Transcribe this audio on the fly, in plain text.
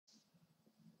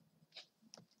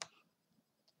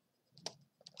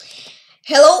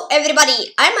Hello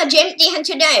everybody, I'm a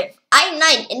Cherniaiev. I'm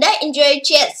 9 and I enjoy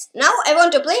chess. Now I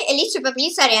want to play Elite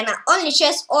SuperBlitz Arena. Only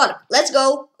chess on. Let's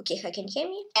go. Okay, I can hear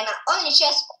me. And only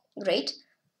chess. Great.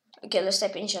 Okay, let's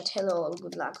type in chat. Hello, all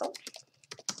good luck.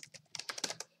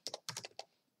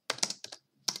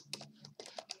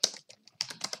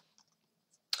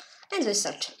 And let's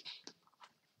start.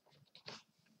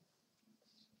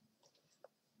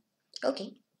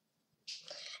 Okay.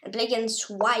 And play against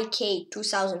YK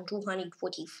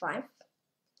 2245.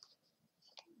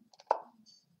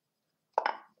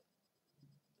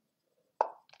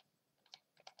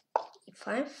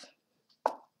 E5.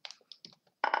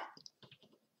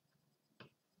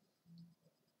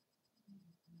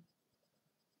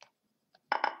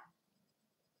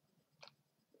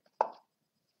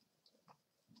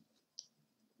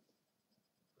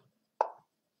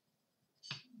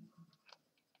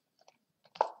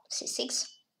 C6.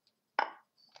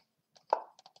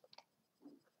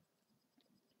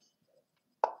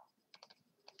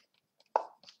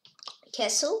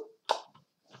 Castle.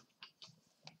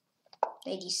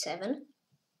 87.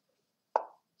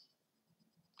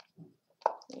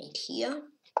 Right here.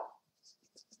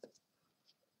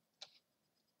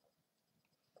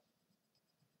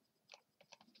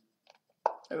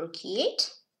 Rook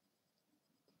e8.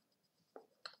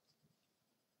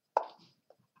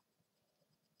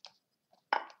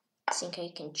 I think I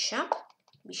can chop.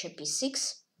 Bishop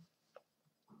e6.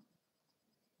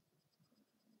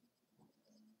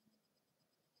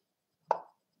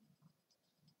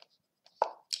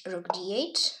 Rook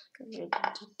d8. Rook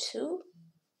d2.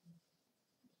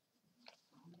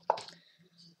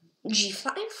 G5.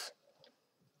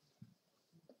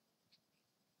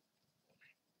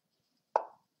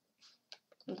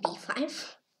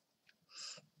 B5.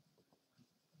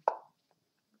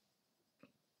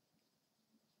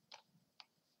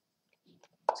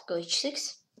 Let's go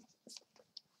h6.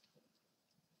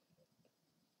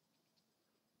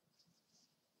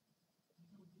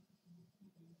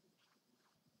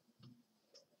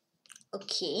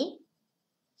 Okay.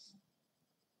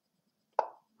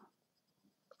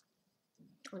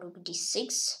 Rook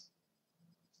d6.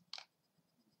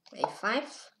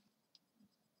 a5.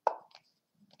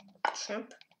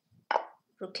 Bishop.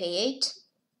 Rook a8.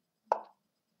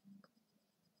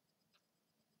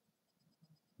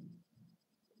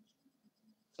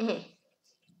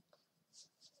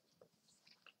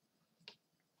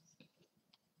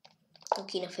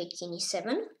 King f8, king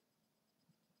e7.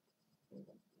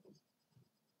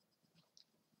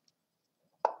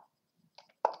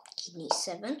 King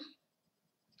e7.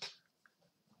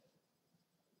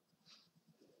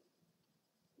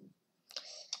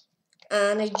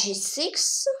 And a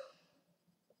g6.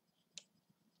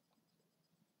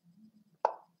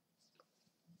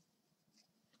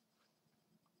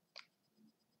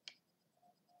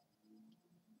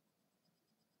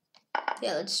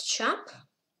 Yeah, let's chop.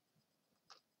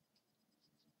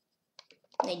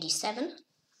 Knight d7.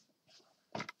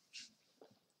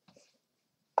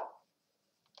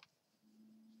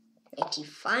 Knight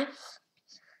e5.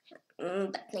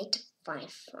 But knight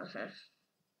 5.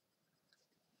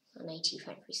 Knight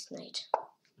e5 is knight.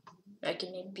 Okay,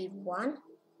 knight b1.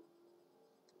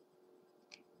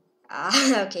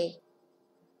 Ah, okay.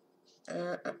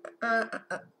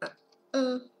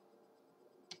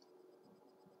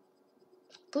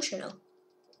 Push or no?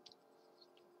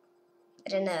 I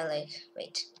don't know, like,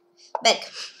 wait.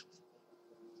 Back.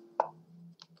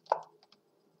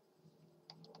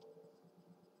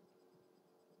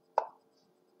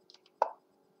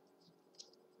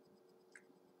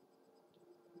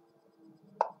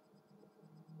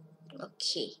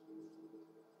 Okay.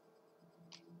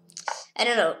 I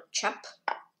don't know. Chop.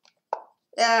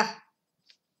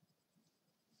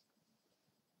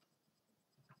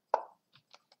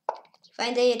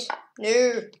 Find it.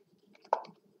 No.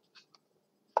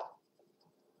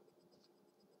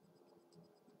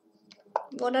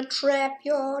 What a trap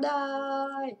you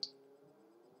died.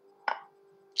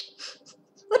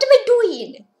 What am I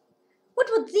doing? What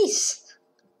was this?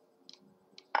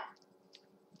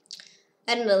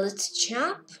 I don't know. Let's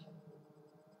chop.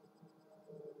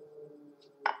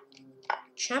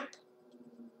 Chop.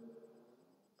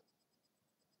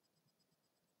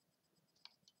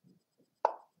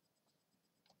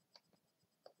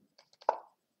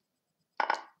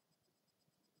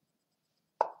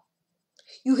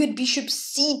 You had bishop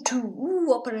c2.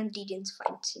 Ooh, opponent didn't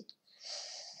find it.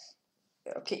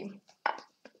 Okay.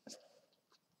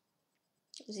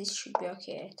 This should be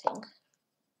okay, I think.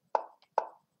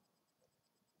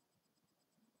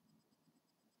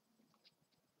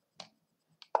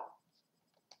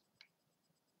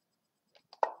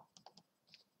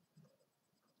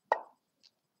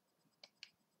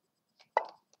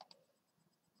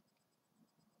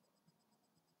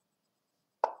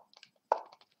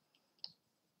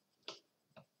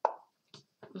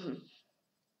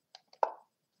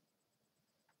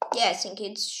 Yeah, I think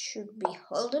it should be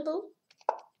holdable.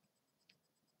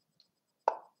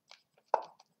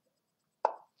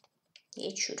 Yeah,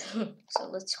 it should. So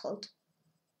let's hold.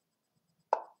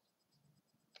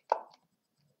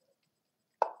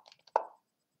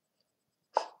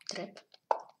 Trap.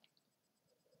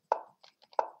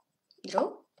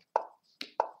 Draw.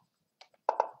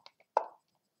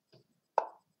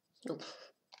 No.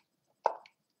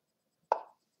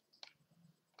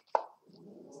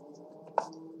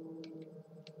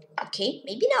 Okay,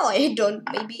 maybe now I don't.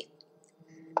 Maybe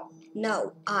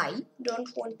now I don't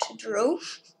want to draw.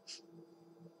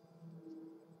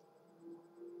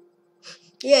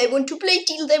 Yeah, I want to play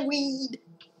till the weed.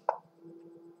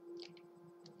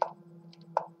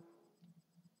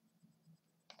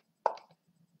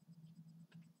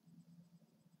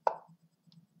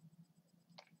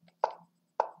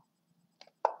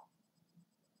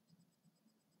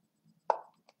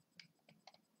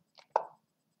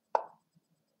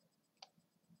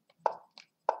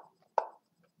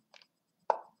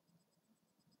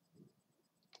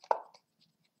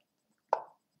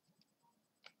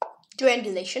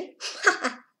 Triangulation.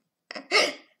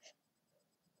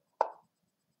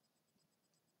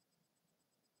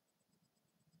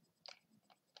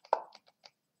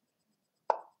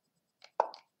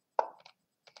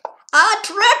 Ah,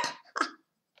 trap!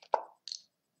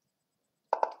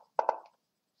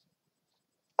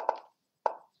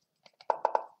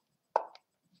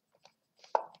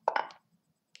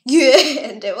 Yeah,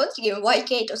 and I was given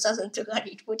YK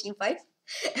 2245.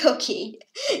 Okay.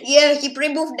 Yeah, he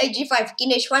pre-moved knight g5.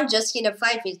 King h1, just king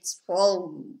f5. It's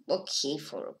all okay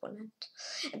for opponent.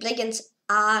 I play against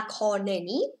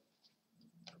Akoneni.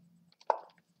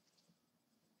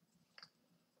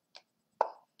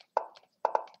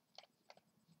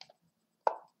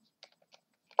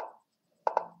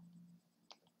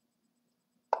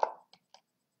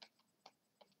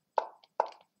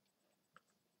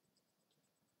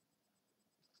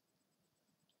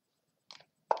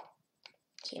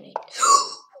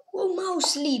 Oh,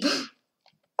 mouse sleep.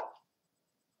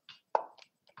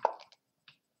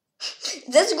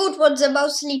 That's good what the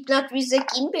mouse sleep, not with the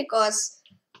king, because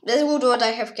that's good what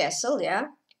I have castle, yeah.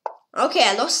 Okay,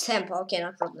 I lost tempo. Okay,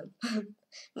 no problem.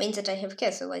 Means that I have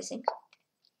castle, I think.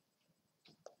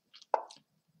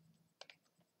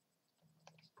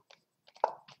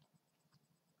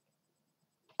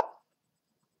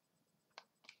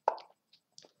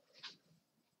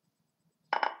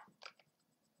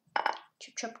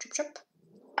 Chop, chop, chop, chop.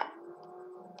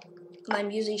 My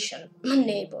musician, my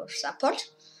neighbor support.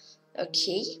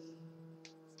 Okay.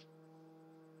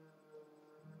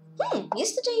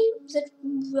 Yesterday that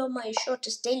were my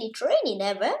shortest daily training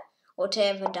ever, what I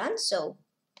ever done. So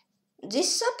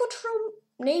this support from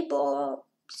neighbor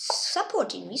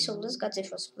supporting me. So let's get the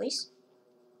first place.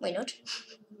 Why not?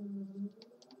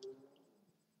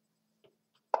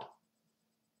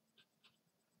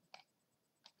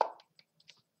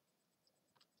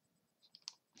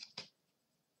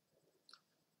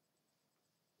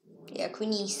 Yeah,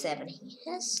 Queen e7. He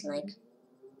has like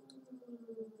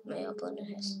my opponent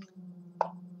has.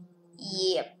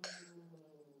 Yep.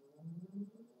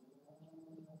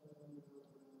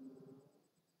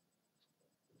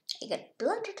 I got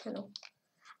blunder tunnel.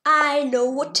 I know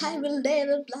what I will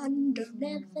never blunder.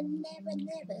 Never, never,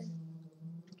 never.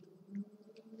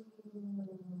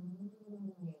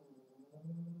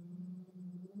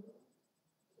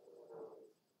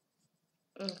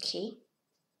 Okay.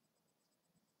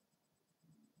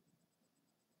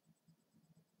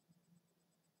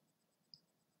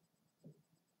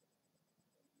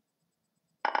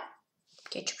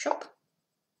 Okay, chop chop.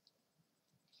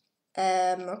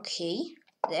 Okay.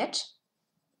 That.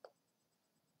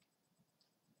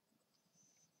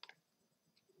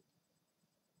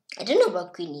 I don't know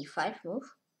about Queen e5 move.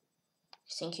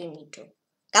 I think you need to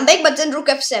come back, but then Rook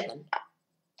f7.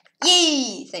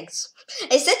 Yay! Thanks.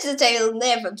 I said that I will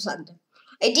never blunder.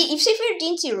 I did. If Safer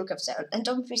didn't see Rook f7 and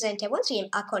don't present, I want to see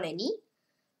Akoneni.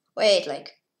 Wait,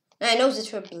 like I know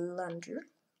that we're blunder.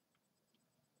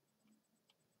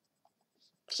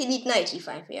 He need knight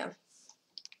e5. Yeah.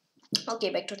 Okay,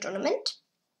 back to tournament.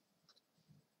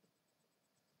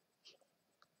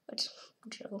 What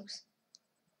jokes?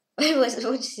 What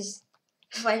is this?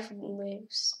 5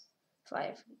 moves.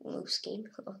 5 moves game.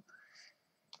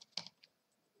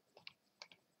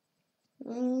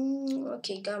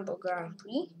 Okay, Gamble Grand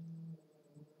Prix.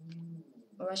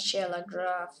 Russia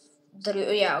Graf.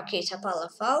 Yeah, okay, Tapala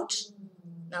out.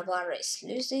 Navarra is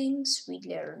losing.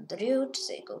 Sweetler Drute.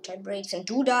 They go tie breaks. And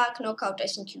Dudak knockout, I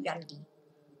think, Yuyangi.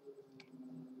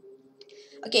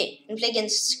 Okay, and play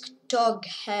against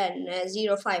Tykhon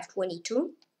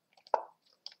 0522.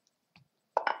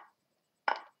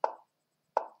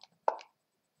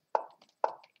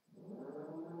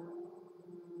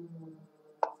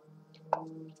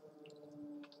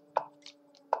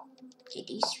 Okay,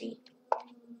 D3.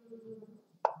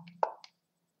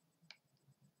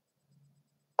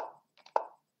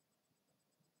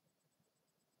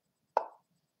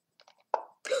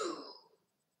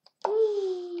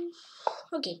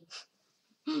 Okay.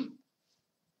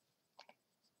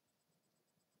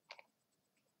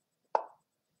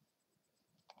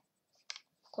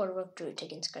 Forward to it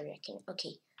against Cherniaiev.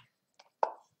 Okay.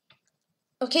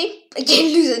 Okay, I can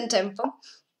lose in tempo.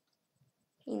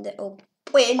 In the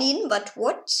opening, but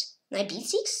what? Knight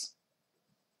B6?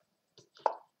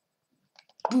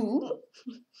 Boom.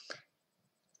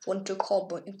 Want to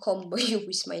combo you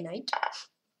with my knight.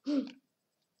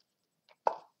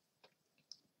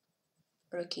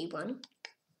 Okay, one.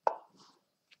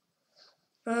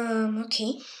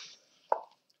 Okay.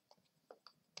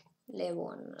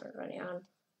 Levon Ryan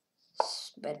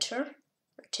better.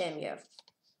 Cherniaiev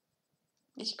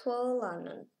equal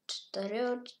and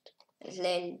Dariot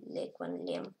Lekwan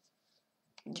Liam.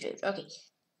 Okay.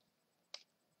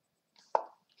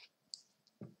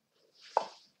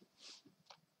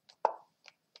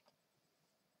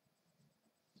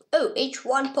 Oh,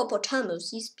 H1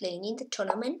 Popotamus is playing in the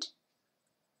tournament.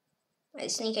 I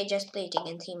think I just played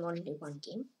against him only one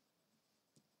game.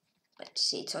 But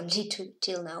see, it's only two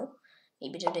till now.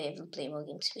 Maybe today I will play more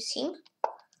games with him.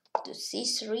 Do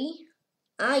C3.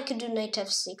 I could do knight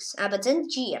F6. But then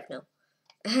GF now.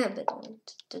 But I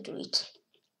want to do it.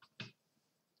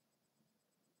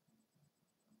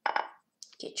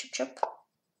 Okay, chop chop.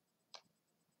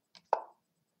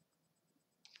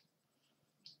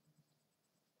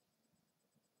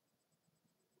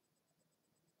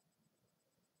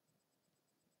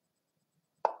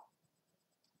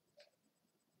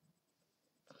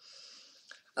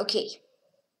 Okay.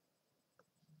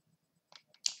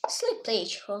 Let's play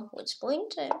H4. What's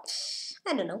point? I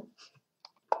don't know.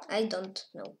 I don't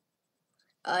know.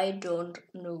 I don't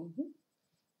know.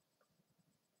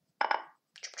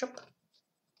 Chop chop.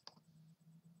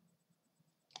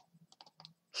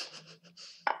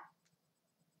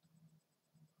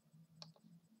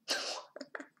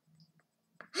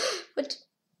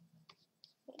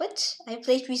 What? I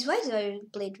played with whites or I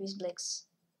played with blacks?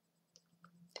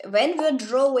 When we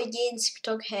draw against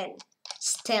Tykhon,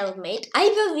 stalemate,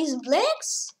 either with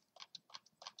blacks?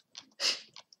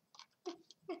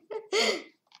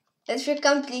 If we're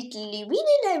completely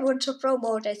winning, I want to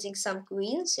promote, I think, some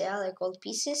queens, yeah, like all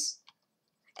pieces.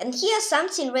 And here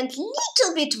something went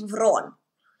little bit wrong.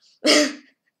 Little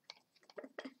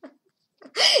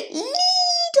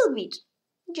bit.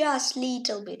 Just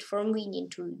little bit from winning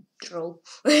to draw.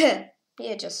 Yeah,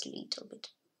 just little bit.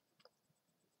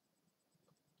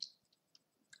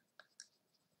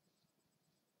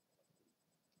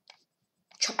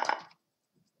 Chop.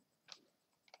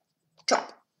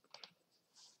 Chop.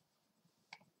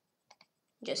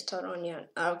 Just Aronian.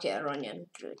 Okay, Aronian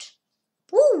drew it.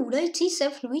 Woo! Knight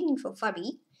C7 winning for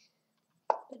Fabi.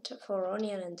 Better for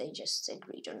Aronian, and they just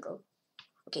agreed on draw.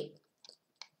 Okay.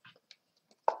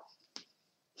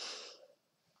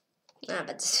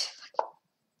 But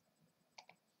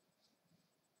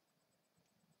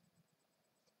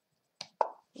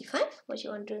E5? What you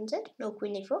want to do instead? No,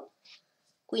 Queen A4.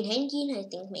 Queen hanging, I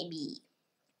think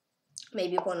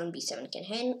maybe pawn on B7 can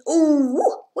hang.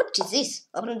 Oh, what is this?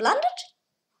 Open blundered?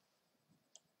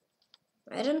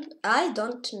 I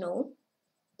don't know.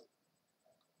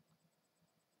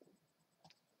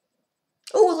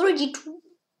 Oh, already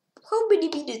how many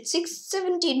minutes?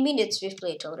 17 minutes we've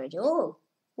played already. Oh,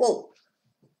 whoa.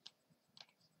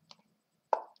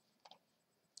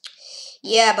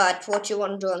 Yeah, but what you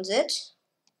want to do on Z?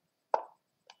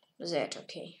 Z,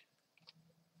 okay.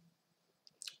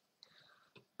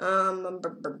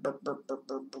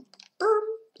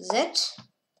 Z.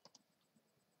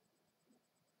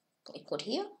 Put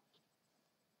here.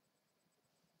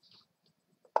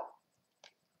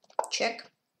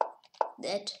 Check.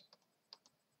 That.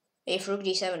 If rook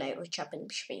d7, I will chop and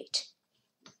bishop 8.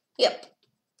 Yep.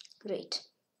 Great.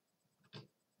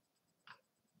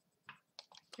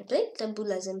 I played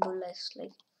Zambulas and Bulas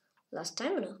like last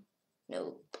time or no?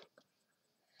 Nope.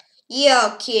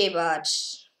 Yeah, okay, but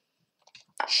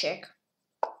check.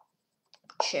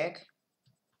 Check.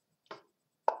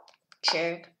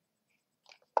 Check.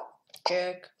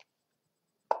 Check.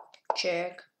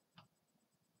 Check.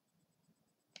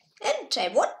 And I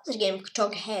won the game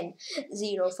Tykhon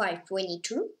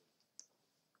 0522.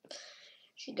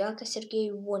 Shigalka, Sergei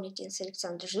Vonitins,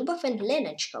 Alexander Zubov, and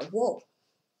Lenachka. Whoa.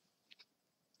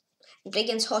 And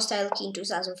against hostile king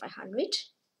 2500.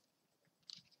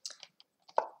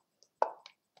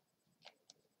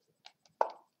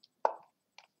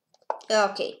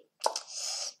 Okay.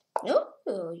 No?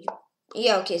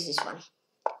 Yeah, okay, it's this one.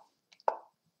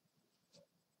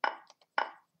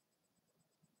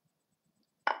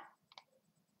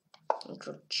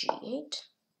 Control G8.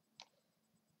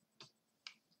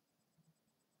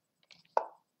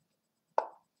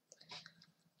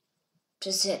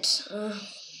 That's it.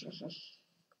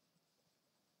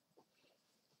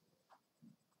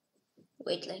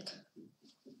 Wait, like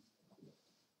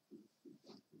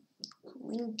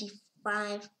Queen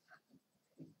D5,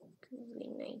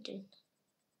 Queen 19.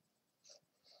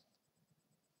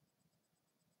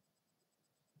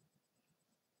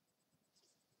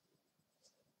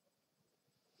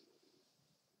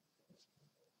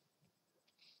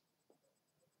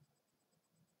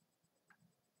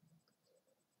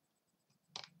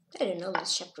 I don't know,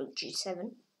 let's check rook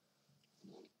G7.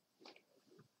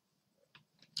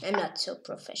 I'm not so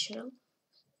professional.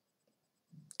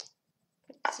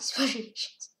 These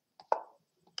variations.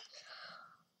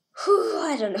 Whew,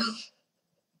 I don't know.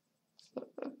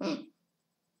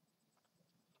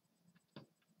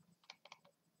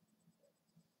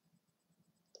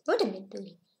 What am I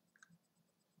doing?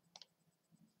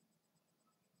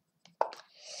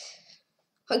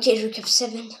 Okay, rook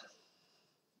F7.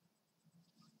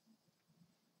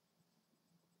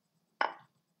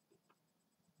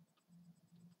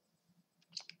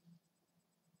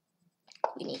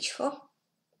 Queen H4.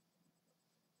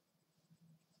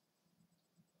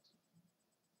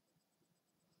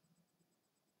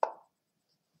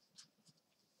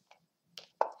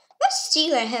 But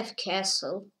still I have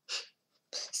castle.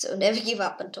 So never give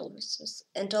up and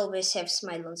always have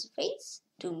smile on the face.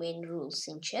 Two main rules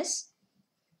in chess.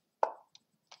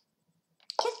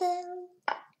 Castle.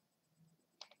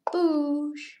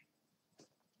 Boosh.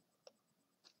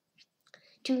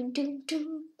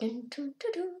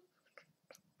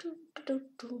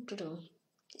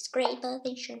 This great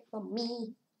position for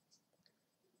me.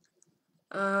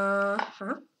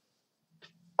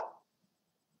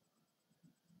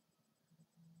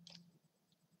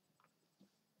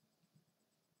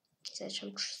 Is there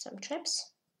some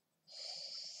traps?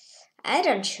 I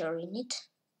don't sure in it.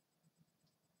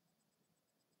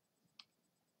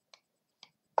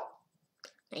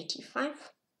 Knight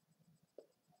e5.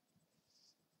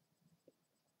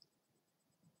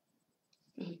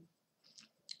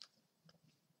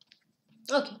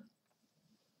 Okay,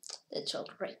 that's all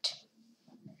great.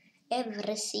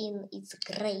 Everything is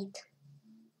great.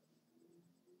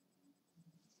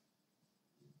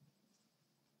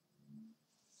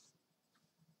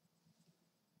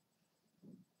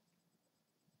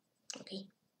 Okay.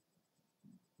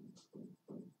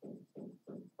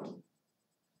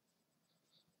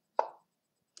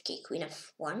 Okay, Queen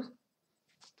F1.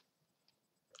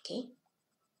 Okay.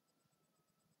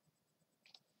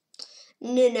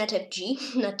 No, not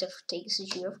FG. Not F takes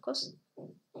G, of course.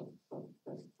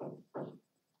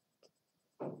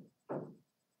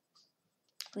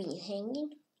 Queen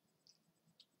hanging.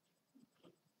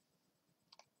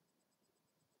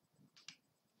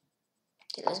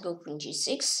 Okay, let's go Queen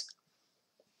G6.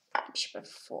 Bishop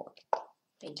F4.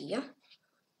 Idea.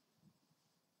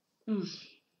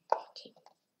 Okay.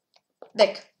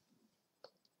 Back.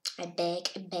 I beg.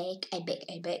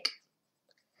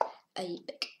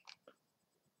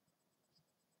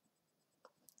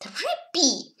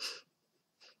 Trippy!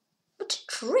 What a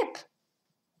trip!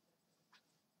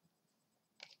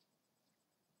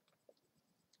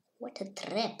 What a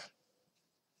trip!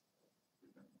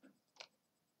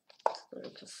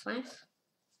 Rook F5.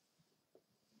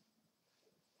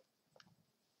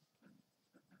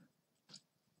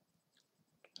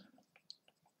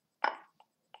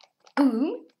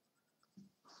 Boom!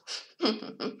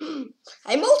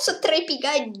 I'm also trippy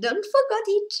guy, don't forget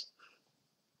it.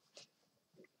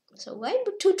 So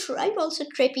I'm also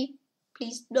trippy.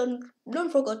 Please don't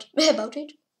forget about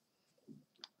it.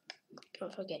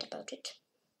 Don't forget about it.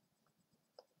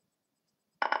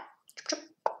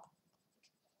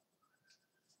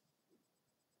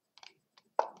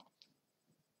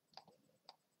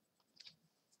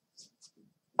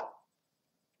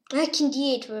 King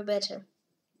D8 were better.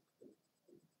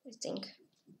 I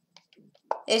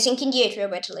think King D8 were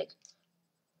better, like.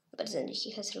 But then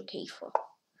he has rook A4.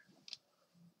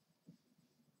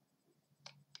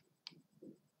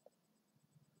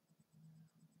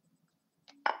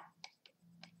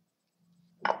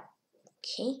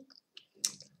 Okay.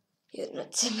 You're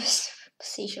not the best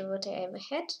position what I ever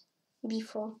had.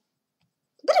 b4.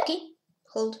 But okay,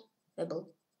 hold, able.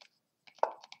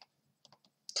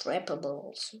 Trappable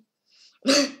also.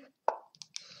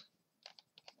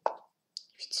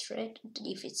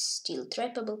 If it's still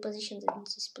trappable position, then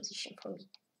this position for me.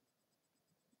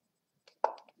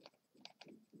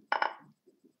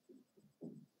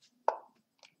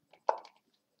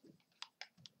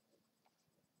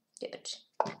 Good.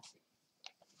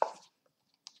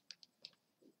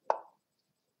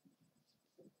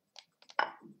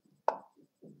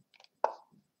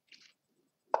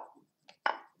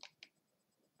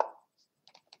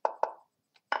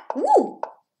 Woo!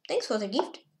 Thanks for the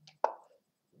gift.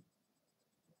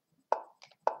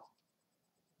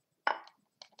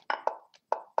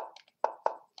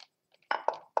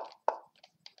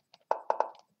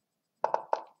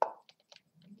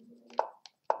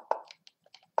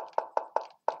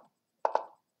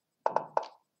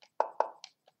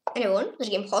 And I won the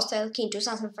game Hostile King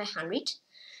 2500.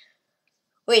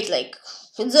 Wait, like,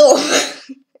 it's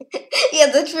over. Yeah,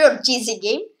 that's real cheesy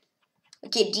game.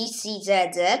 Okay, DC, Z,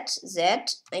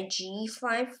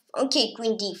 G5. Okay,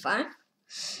 Queen D5.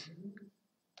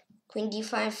 Queen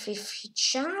D5 if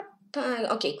sharp.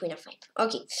 Okay, Queen F5.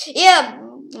 Okay, yeah,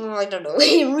 I don't know.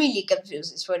 It really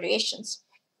confuses variations.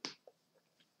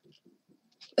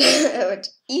 But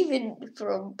even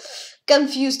from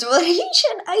confused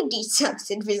variation, I did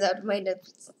something without my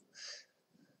notes.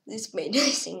 This made I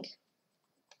think.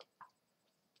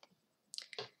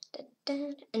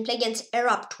 And play against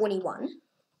Arab 21.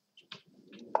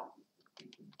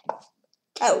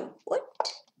 Oh,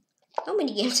 what? How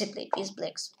many games I played with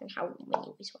blacks and how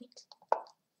many with whites?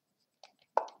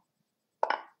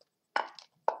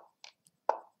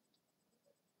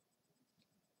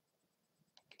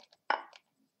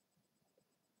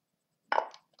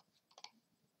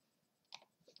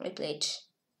 I played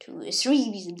 3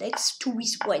 with blacks, 2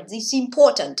 with whites. This is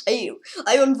important. I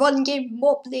want one game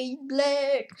more playing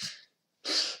black.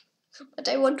 But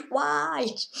I want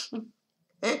white.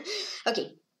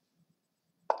 Okay.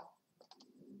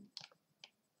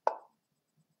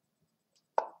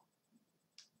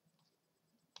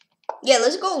 Yeah,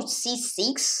 let's go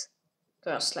C6.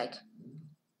 Just like,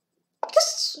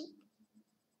 because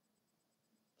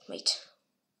wait.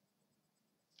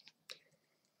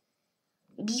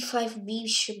 B5,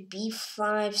 bishop,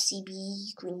 B5,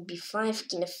 CB, queen B5,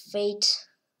 king F8.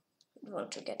 I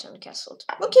want to get uncastled.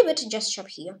 Okay, but just shove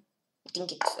here.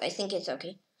 I think it's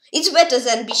okay. It's better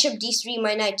than bishop D3.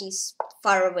 My knight is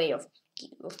far away of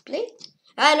play.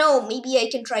 I know, maybe I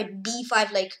can try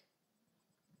B5 like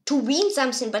to win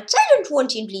something, but I don't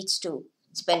want in Blitz to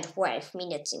spend 5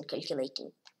 minutes in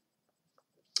calculating.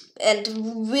 And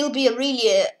will be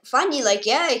really funny, like,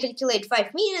 yeah, I calculate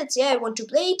 5 minutes, yeah, I want to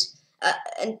play it.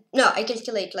 And no, I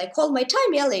calculate like all my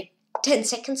time, yeah, like 10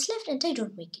 seconds left, and I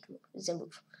don't make it the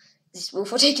move. This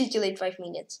move what I calculate 5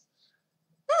 minutes.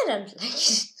 I don't like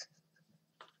it.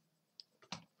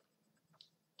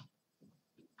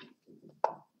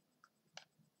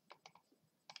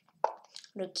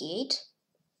 Rook 8.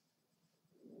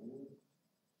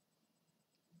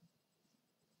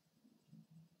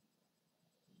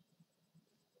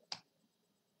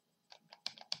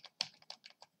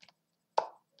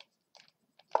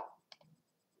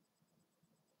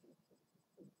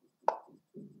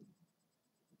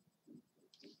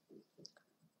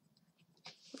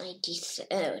 Knight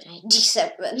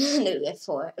D7, no,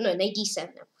 F4, no, Knight D7,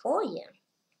 F4, yeah.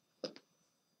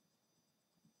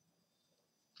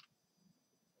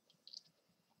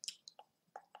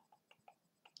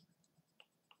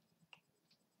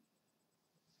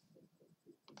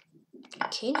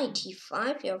 Okay, Knight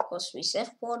D5, yeah, of course, with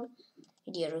F1,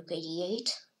 idea Rook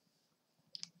 88.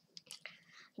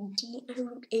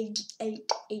 Rook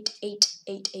 88, 88,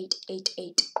 88,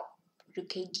 88,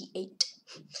 Rook 88.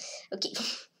 Okay.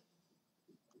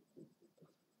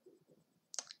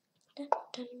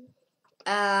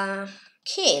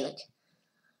 Okay, like,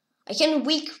 I can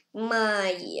weak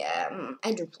my,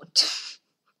 I don't want.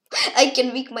 I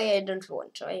can weak my, I don't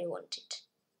want, I want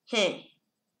it.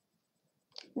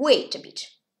 Wait a bit.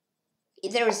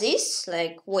 There's this,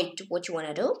 like, what you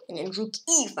wanna do, and then Rook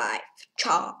E5,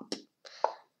 chop.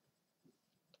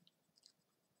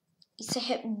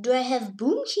 Do I have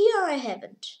boom here or I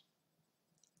haven't?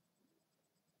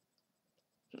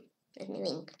 Let me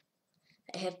think.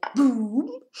 I have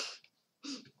boom.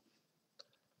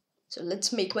 So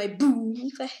let's make my boom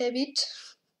if I have it.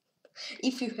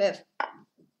 If you have,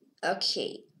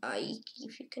 okay.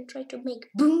 If you can try to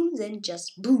make boom, then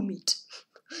just boom it.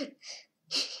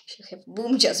 If you have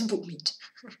boom, just boom it.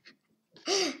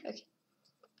 Okay.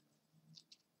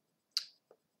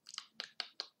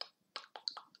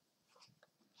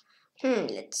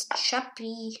 Let's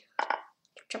choppy. I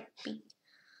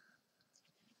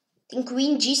think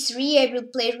queen g3, I will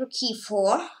play rook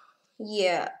e4.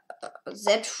 Yeah,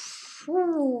 that,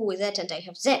 that, and I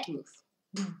have that move.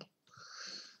 Boom.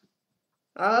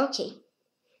 Okay.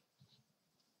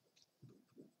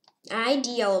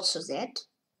 Idea also that.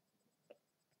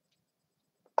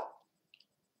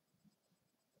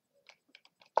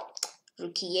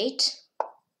 Rook e8.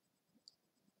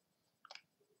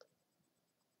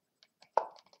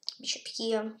 Bishop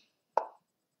here.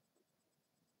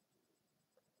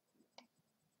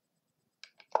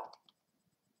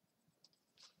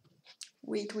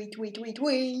 Wait.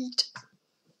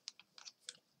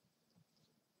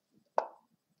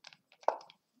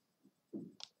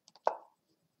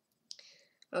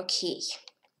 Okay.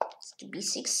 Let's do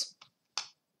b6.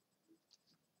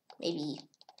 Maybe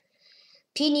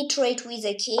penetrate with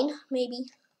a king, maybe.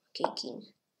 Okay, king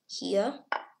here.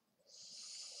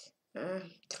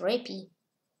 Trappy.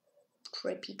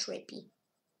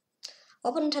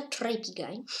 Opponent a trappy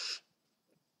guy.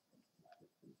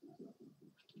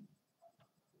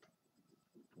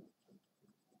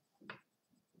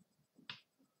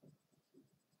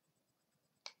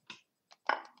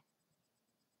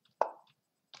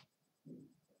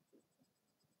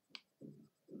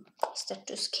 Start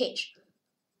to sketch.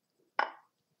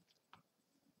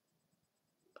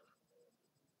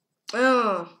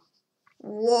 Oh,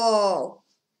 wow.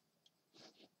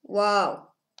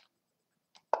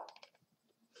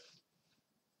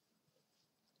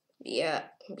 Yeah,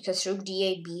 because rook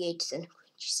d8, b8, then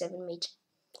g7 mate.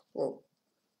 Whoa.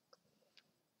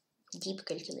 Deep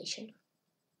calculation.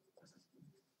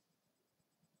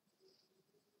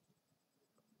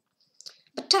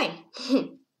 But time.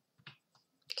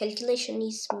 Calculation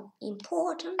is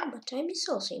important, but time is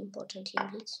also important in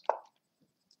Blitz.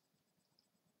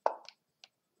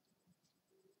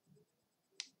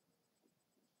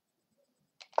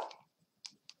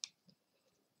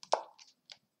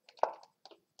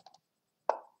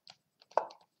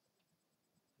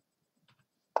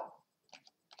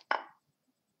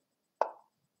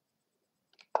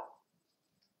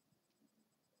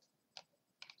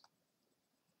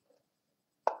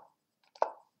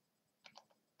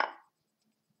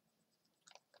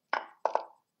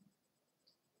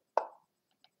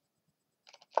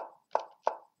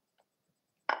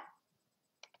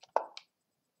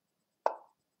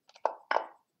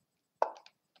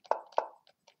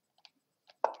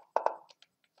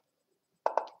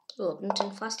 Oh,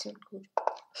 not fast and good.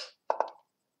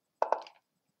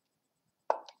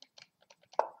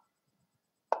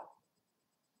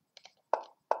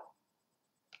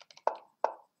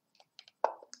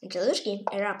 Until this game,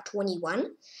 Arab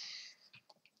 21.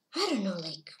 I don't know,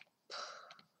 like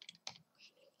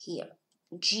here.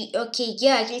 Okay,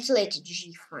 yeah, I calculated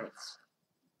g5.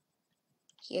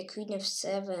 Here, queen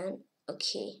f7.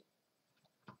 Okay.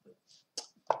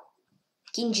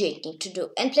 King j8 need to do.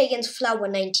 And play against Flower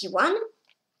 91.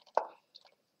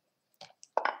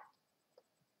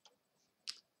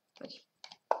 Okay.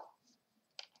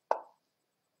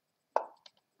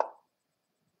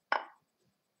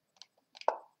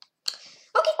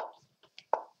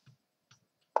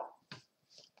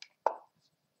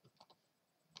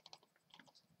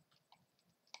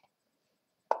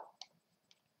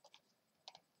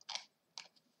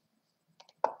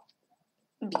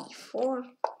 b4.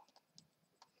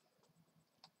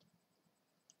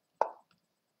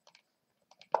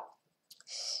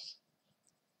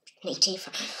 Knight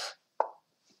a5.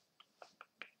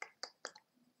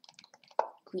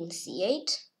 Queen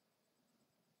c8.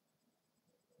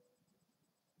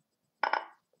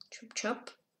 Chop.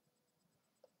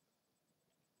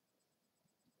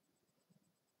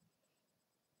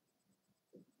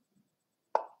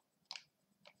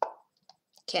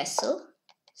 Castle.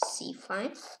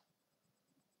 c5.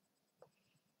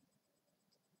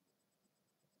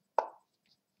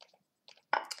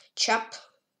 Chop.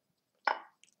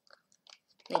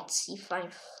 Knight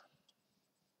c5.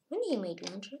 When he made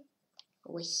blunder?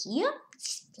 Over here?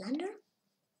 This blunder?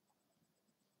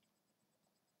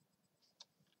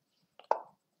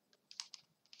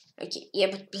 Okay, yeah,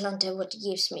 but blunder what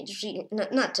gives me really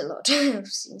not a lot of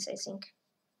things, I think.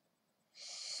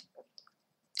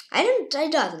 I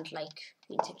don't like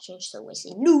with exchange, so I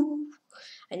say no.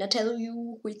 I not tell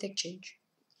you with exchange.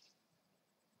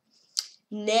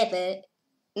 Never.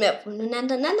 No,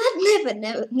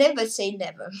 never say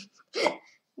never.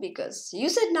 Because you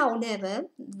said now never,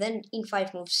 then in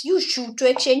 5 moves you shoot to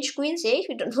exchange queens, if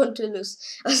you don't want to lose,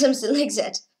 or something like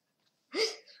that.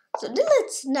 So then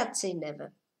let's not say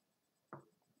never.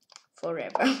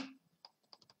 Forever.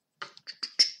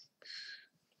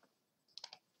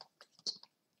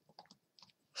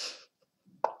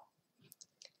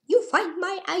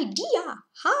 idea.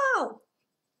 How?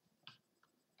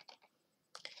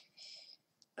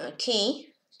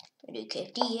 Okay. Rook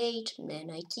f8, and then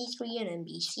knight c3, and then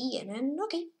bc, and then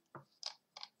okay.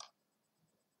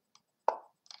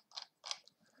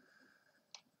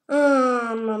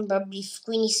 Probably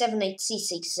queen e7, knight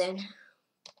c6 then.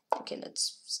 Okay,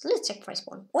 let's sacrifice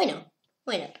one. Why not?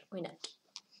 Why not? Why not?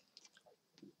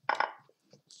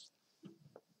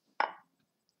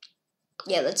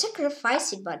 Yeah, let's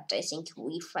sacrifice it, but I think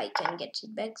if I can get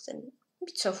it back, then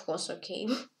it's of course okay.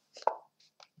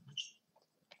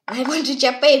 I want to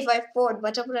jump a5 forward,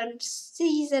 but opponent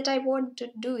sees that I want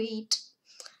to do it.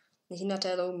 They did not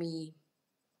allow me.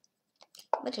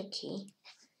 But okay.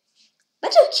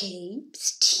 But okay,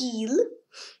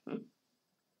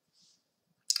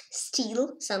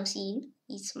 still something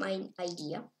is my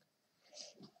idea.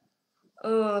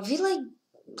 Will I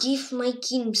give my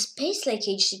king space like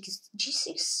h6,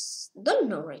 g6? Don't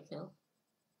know right now.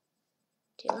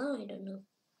 Till now, I don't know.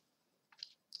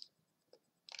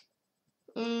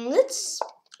 Let's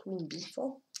queen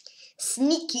b4.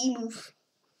 Sneaky move.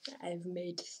 I've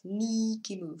made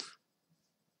sneaky move.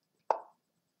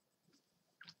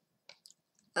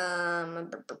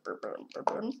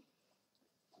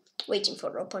 Waiting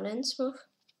for opponent's move.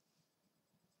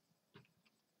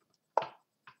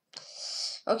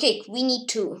 Okay, we need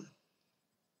two.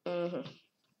 Don't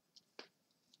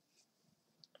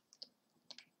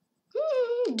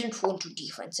want to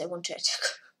defense, I want to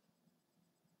attack.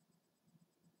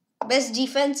 Best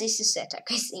defense is to attack,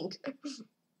 I think.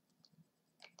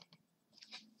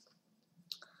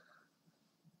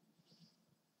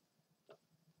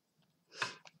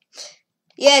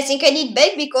 Yeah, I think I need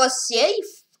back because, yeah,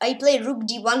 if I play rook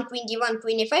d1, queen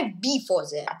a5, b4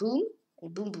 there. Boom,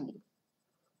 and boom, boom.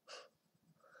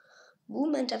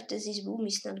 Boom, and after this boom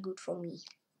is not good for me.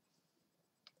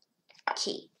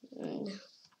 Okay.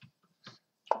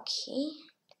 Okay.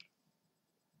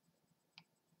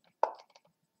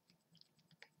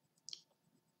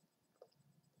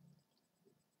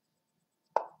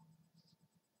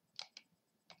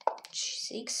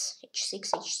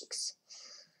 h6.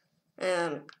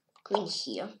 Queen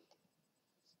here.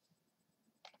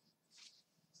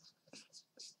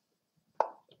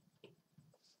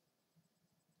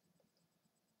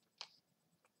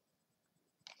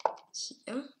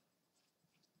 Here.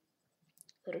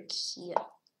 Rook here.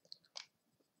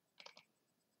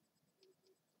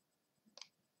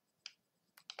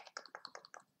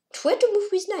 Where to move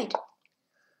with knight?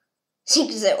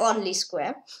 Think the only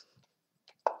square.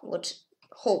 What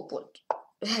hope what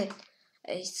I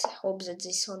hope that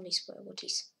this only square what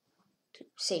is to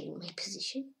save my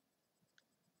position.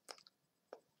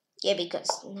 Yeah,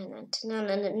 because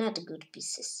not good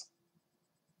pieces.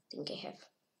 I think I have.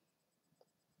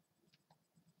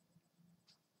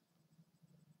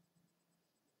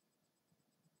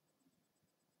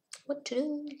 What to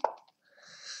do?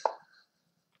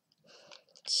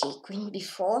 Okay, queen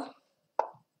b4.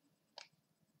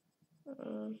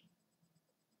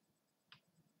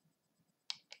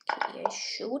 Okay, I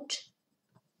shoot.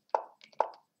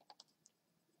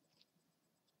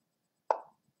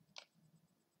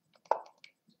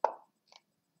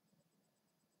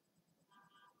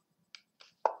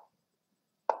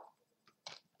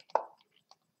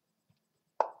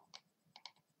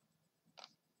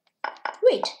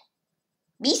 Wait.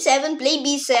 b7, play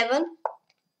b7.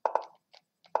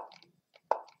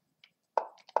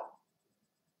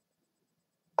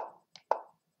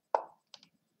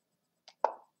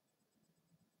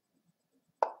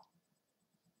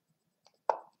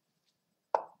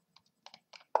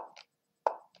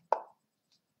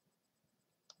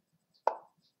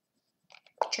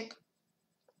 Check.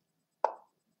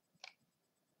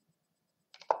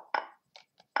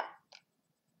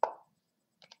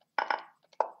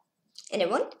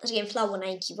 Anyone? Again, flower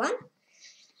 91.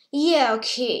 Yeah,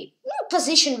 okay.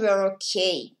 Position were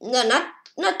okay. No, not.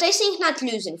 I think not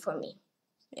losing for me.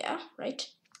 Yeah, right.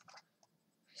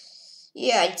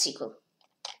 Yeah, it's equal.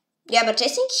 Yeah, but I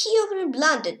think he over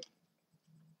blunted.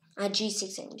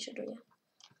 G6 I need to do. Yeah.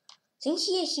 I think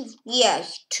he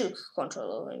took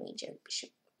control over me. Bishop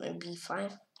and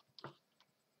b5.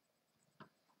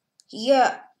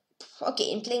 Yeah.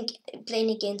 Okay, I'm playing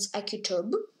against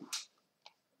Akutub.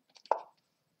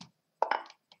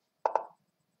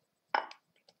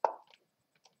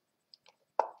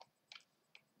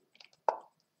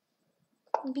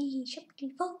 Bishop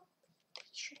g4.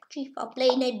 Bishop g4.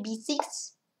 Play knight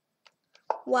b6.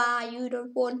 Why you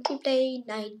don't want to play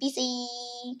knight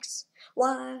b6?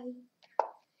 Why?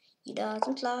 He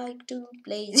doesn't like to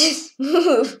play this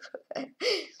move.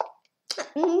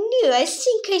 No, I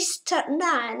think I start 9.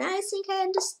 I think I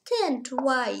understand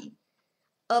why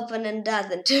opponent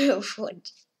doesn't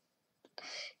want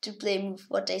to play move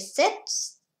what I said.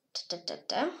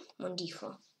 On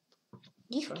d4.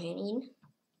 D4 in.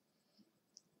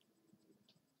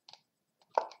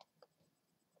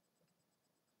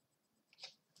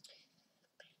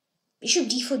 Bishop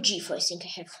d4, g4, I think I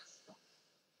have.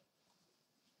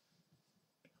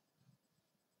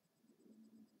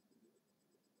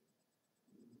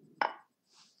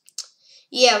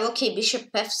 Yeah, okay, bishop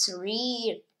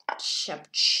f3, sharp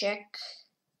check.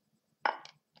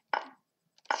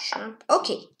 Sharp.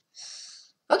 Okay.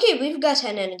 Okay, we've got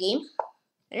an endgame.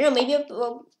 I don't know, maybe,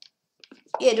 well,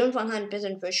 yeah, don't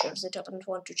 100% for sure the opponent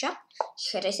want to chop.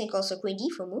 He had, I think, also queen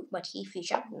d4 move, but if he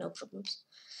chop, no problems.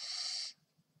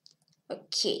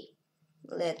 Okay,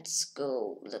 let's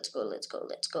go.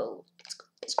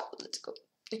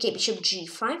 Okay, bishop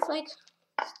g5, like,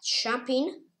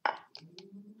 chopping.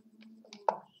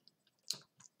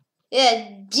 Yeah,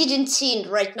 didn't see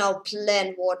right now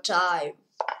plan what I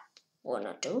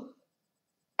wanna do.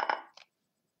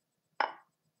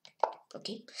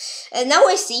 Okay, and now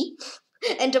I see.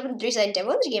 And open 3 side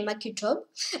table, game my Q-top.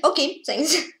 Okay,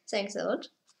 thanks. Thanks a lot.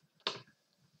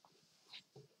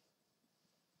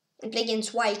 And play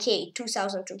against YK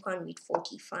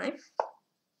 2245.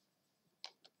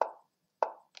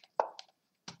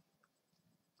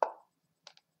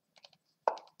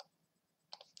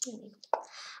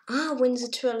 When the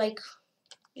turn like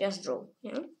just draw,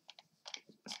 yeah.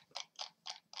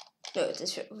 No, it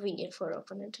is really for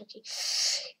opponent. Okay.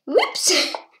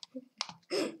 Whoops.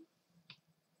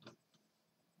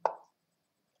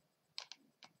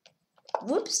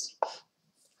 Whoops.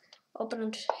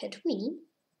 Opponent had winning.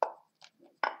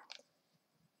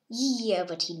 Yeah,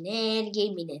 but in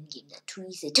endgame, not too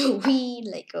easy to win.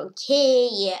 Like, okay,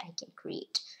 yeah, I can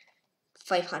create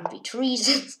 500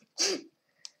 reasons.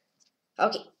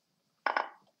 Okay.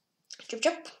 Chop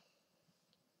chop.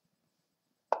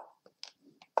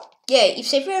 Yeah, if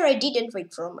Xavier I didn't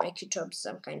wait from, I could have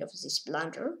some kind of this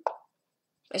blunder.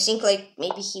 I think like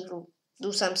maybe he will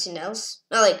do something else.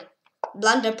 Not like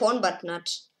blunder pawn, but not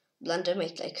blunder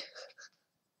mate. Like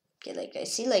okay, like I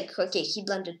see like okay he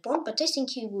blundered pawn, but I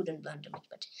think he wouldn't blunder mate,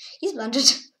 but he's blundered.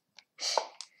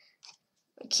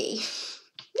 Okay,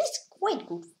 this is quite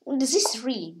good. This is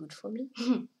really good for me.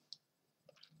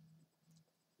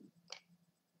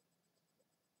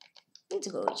 Let's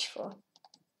go h4.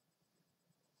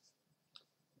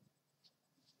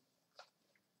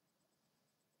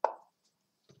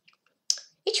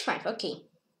 h5, okay.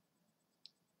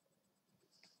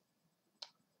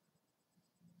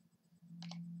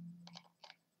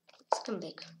 Let's come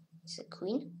back. It's a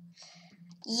queen.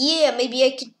 Yeah, maybe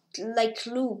I could like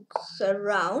look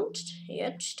around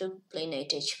yet to play knight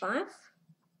h5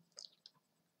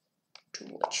 to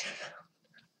watch.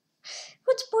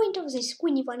 What's the point of this?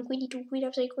 Queen e1, queen e2, queen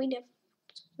f3, queen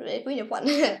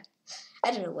f1.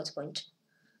 I don't know what's the point.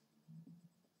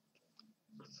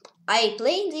 I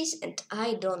play this and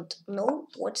I don't know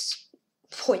what's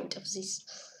the point of this.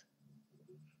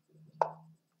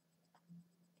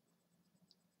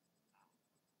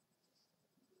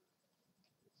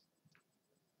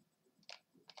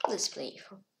 Let's play.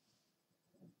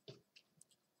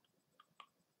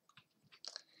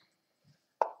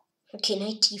 Okay,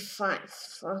 knight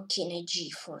e5. Okay, knight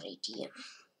g4 idea.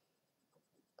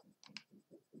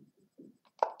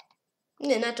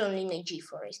 No, not only knight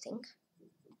g4, I think.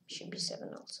 Should be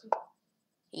 7 also.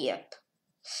 Yep.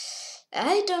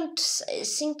 I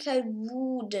think I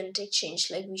wouldn't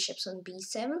exchange like bishops on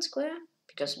b7 square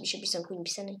because bishop is on queen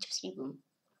b7 knight f3 boom.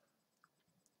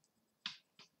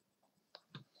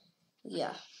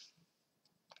 Yeah.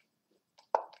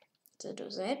 So do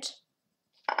that.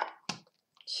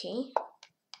 Okay.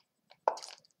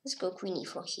 Let's go queen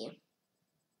e4 here.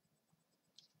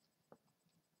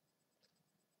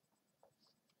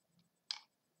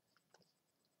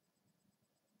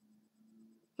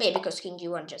 Maybe because king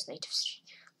g1 just knight f3.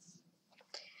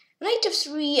 Knight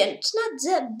f3 and it's not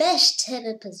the best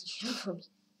ever position for me.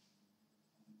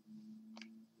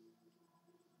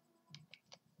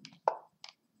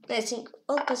 I think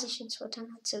all positions what are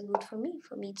not so good for me.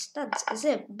 For me it's not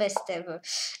the best ever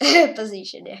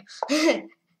position, yeah.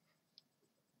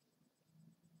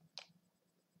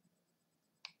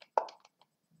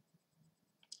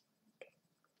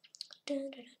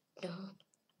 Dun, dun, dun.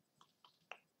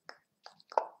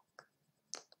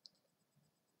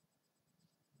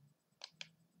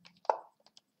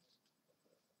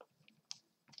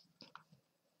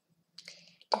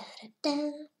 Da,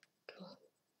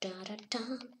 da, da, da, da.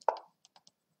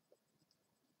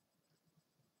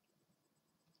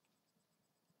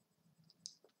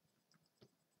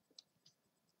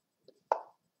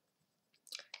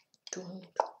 D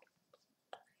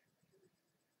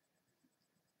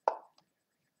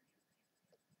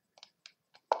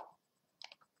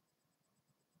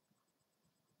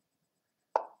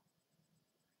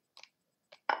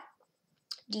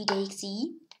take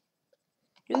C.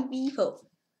 B4.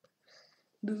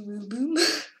 Boom boom boom.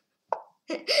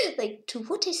 Like to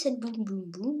what I said boom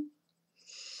boom boom.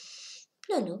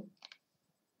 No.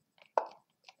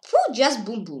 For just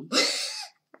boom boom.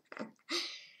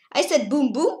 I said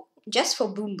boom boom just for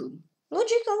boom boom.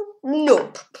 Logical?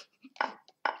 Nope.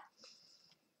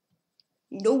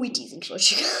 No, it isn't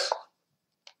logical.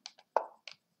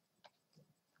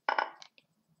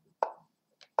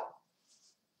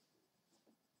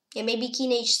 Yeah, maybe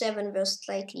king h7 was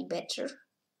slightly better.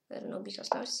 I don't know, because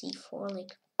now c4,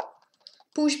 like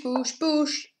push.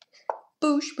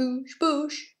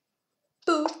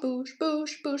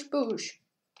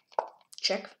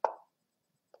 Check.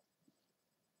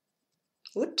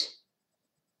 What?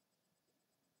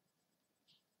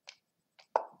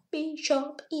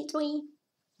 Bishop e3.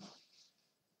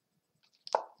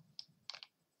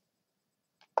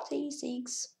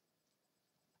 c6.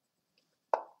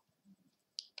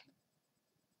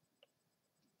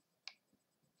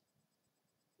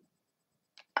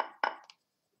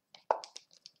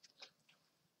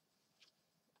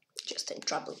 Just in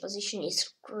trouble position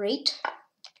is great.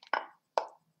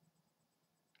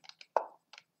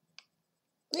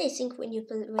 I think when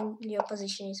your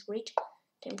position is great,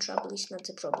 then trouble is not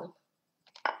the problem.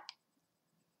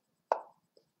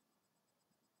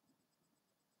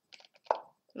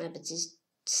 No, but this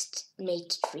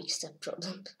matrix the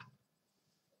problem.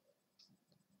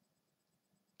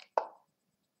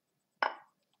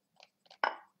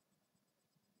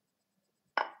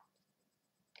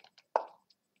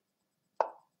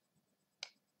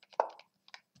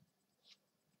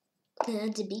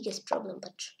 Not the biggest problem,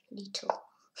 but little.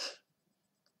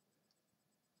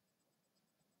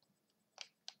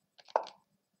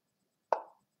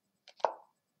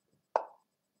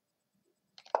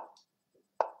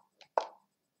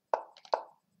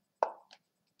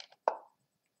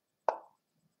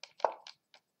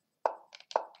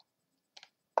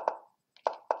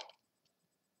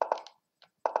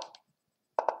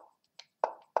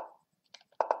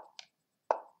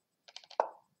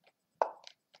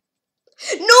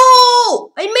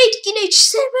 No! I made king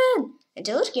h7! And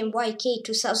the last game YK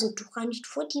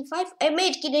 2245, I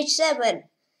made king h7!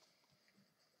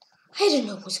 I don't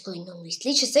know what's going on with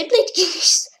glitches. I played king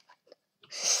h7.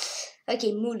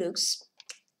 Okay, Mulux.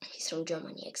 He's from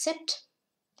Germany, accept.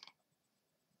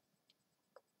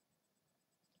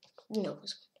 No,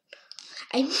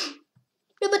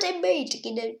 no, but I made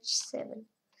king h7.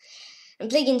 I'm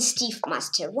playing Steve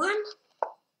Master 1.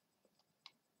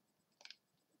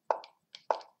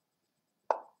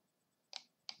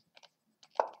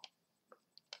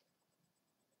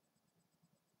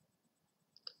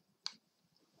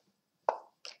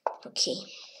 Okay.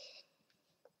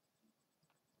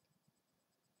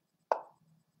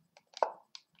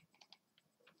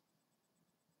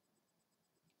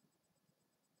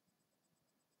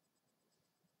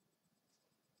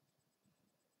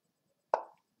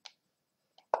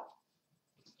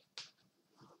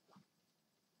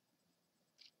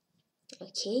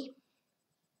 Okay.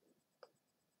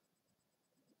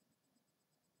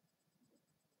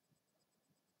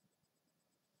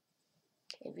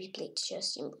 We played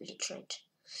just in bullet, right?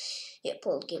 Yeah,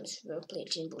 all games were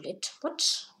played in bullet.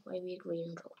 What? Why we agree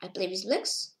on draw? I play with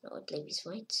blacks? No, I play with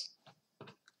whites.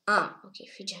 Ah, okay,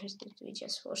 we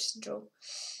just force draw.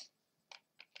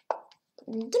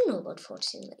 Don't know about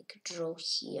forcing like draw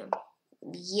here.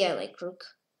 Yeah, like rook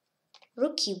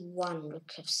e1,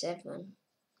 rook f7.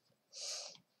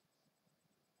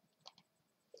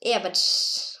 Yeah, but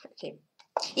okay.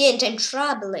 Yeah, and I'm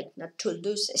trouble like not to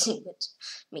lose, I think, but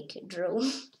make a draw.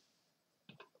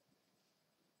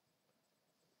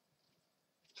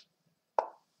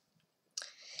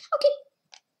 Okay.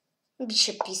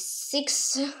 Bishop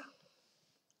e6.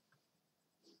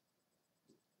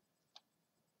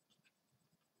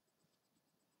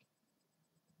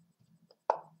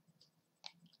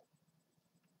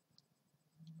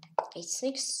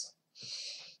 a6.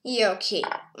 Yeah, okay.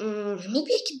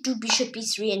 Maybe I could do bishop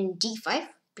e3 and d5,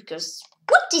 because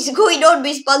what is going on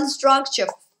with pawn structure?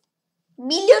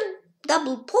 Million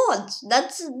double pawns.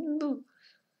 That's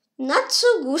not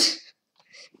so good.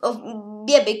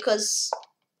 Yeah, because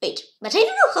wait, but I don't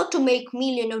know how to make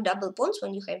million of double pawns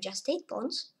when you have just 8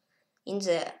 pawns in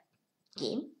the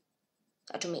game.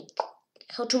 How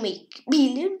to make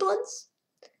million pawns?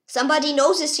 Somebody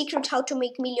knows the secret how to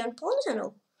make million pawns or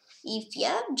no? If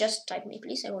yeah, just type me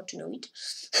please, I want to know it.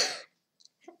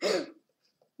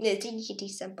 I think it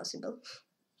is impossible.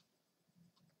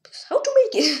 How to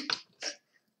make it?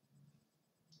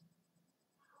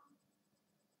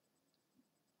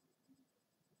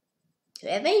 You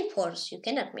have 8 pawns. You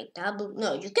cannot make double.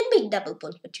 No, you can make double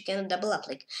pawns, but you cannot double up.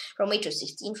 Like from 8 to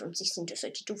 16, from 16 to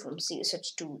 32, from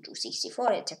 32 to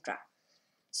 64, etc.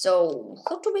 So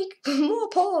how to make more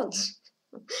pawns?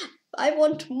 I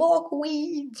want more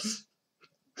queens.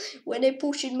 When I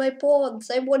push in my pawns,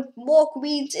 I want more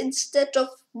queens instead of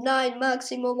 9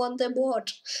 maximum on the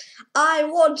board. I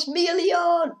want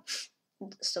million.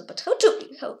 So, but how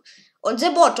on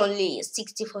the board only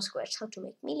 64 squares? How to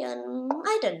make million?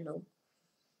 I don't know.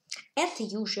 As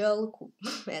usual,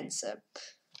 answer.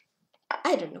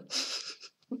 I don't know.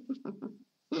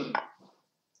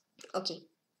 Okay.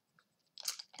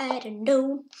 I don't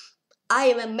know. I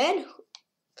am a man.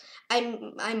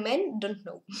 I'm man. Don't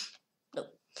know. No.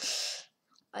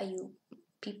 Are you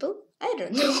people? I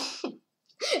don't know.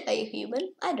 Are you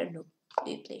human? I don't know.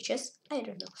 Do you play chess? I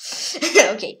don't know.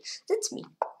 Okay, that's me.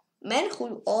 Man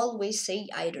who always say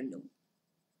I don't know.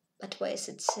 But why is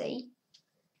it say?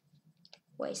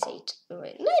 Why say it?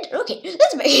 Okay,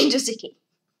 let's make it into the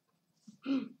game.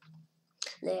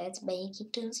 Let's make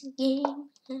it to the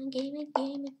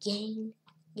game.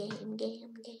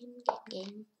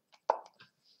 Game.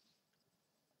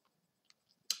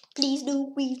 Please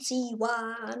do queen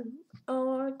c1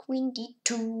 or queen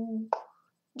d2.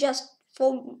 Just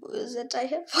for that I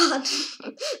have fun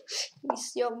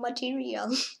with your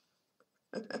material.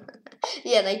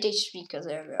 Yeah, knight h3 because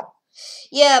there.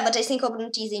 Yeah, but I think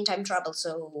opponent is in time trouble,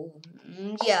 so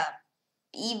yeah.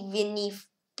 Even if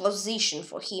position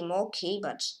for him okay,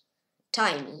 but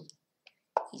timing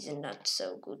is not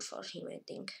so good for him, I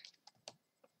think.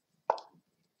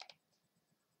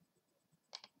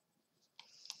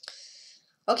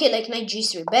 Okay, like knight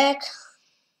g3 back.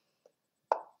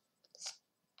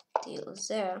 Still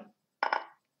there.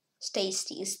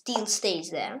 Still stays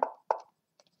there.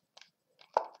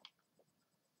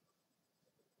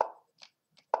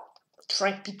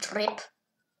 Trappy trap.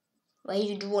 Why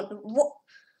you do what?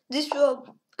 This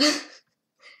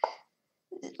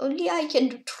only I can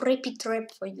do trappy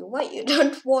trap for you. Why you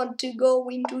don't want to go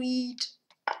into it?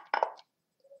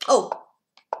 Oh.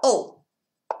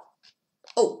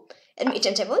 And wait,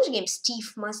 and I won the game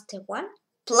Steve Master 1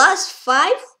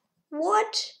 +5.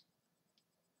 What?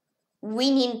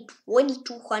 Winning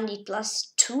 2200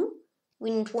 +2.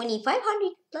 Winning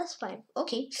 2500 +5.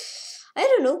 Okay. I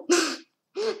don't know.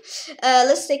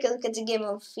 Let's take a look at the game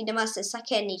of the Master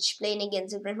Sakanich playing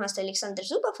against the Grandmaster Alexander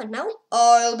Zubov, and now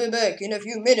I'll be back in a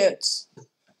few minutes.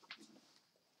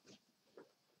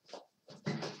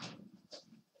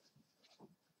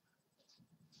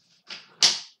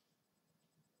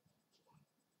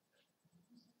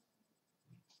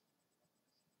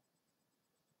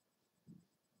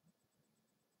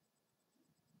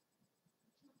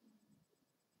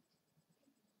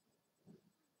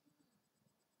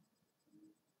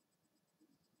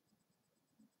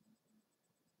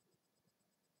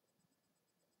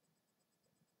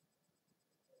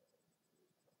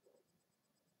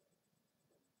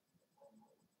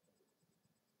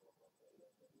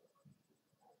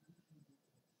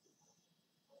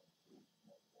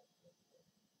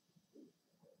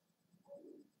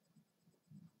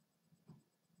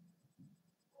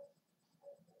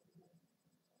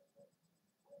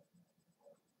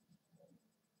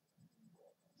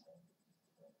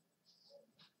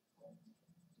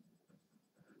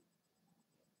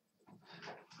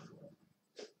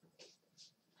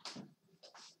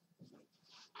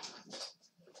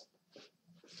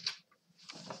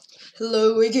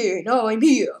 Hello again, I'm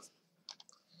here.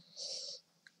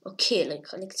 Okay, like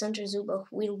Alexander Zubov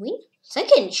will win.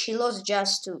 Second, she lost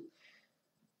just to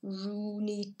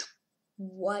Rooney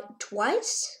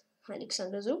twice.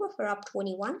 Alexander Zubov are up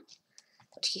 21,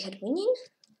 but he had winning.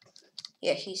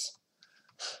 Yeah,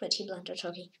 but he blundered,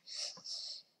 okay.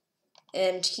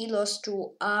 And he lost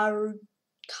to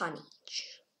Arkanich.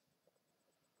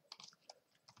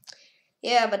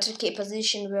 Yeah, but okay,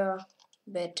 position were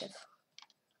better.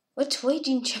 What? Why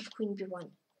didn't you have Queen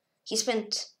B1? He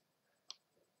spent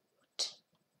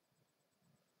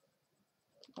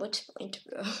what point?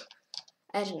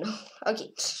 I don't know.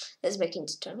 Okay, let's back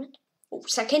into tournament. Oh,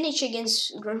 Sakanich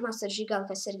against Grandmaster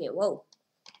Zhigalka Sergey. Whoa.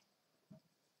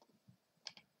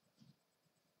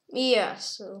 Yeah,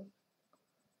 so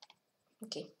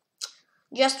okay.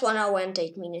 Just 1 hour and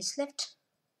 8 minutes left.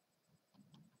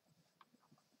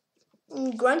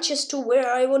 Grand Chess 2,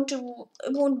 where I want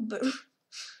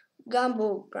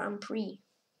Gambo Grand Prix.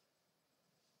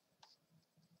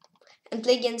 and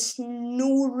play against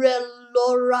Nureloraza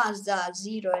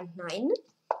 0 and 9.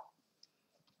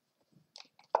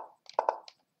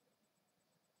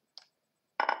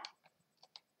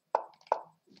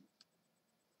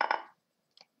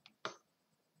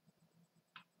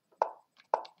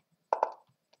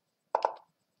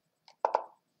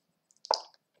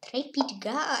 Repeat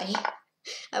guy.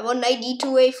 I want knight d2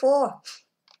 a4.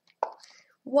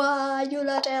 Why you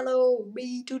not allow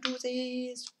me to do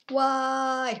this?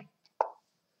 Why?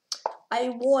 I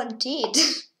want it.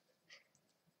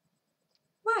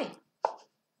 Why?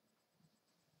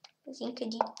 I think I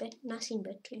did nothing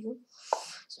bad to you.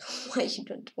 So why you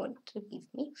don't want to give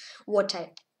me what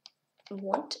I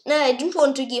want? No, I don't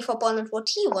want to give opponent what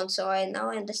he wants, so now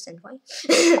I understand why.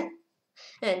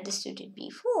 I understood it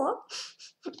before,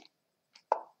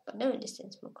 but now I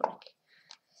understand more correctly.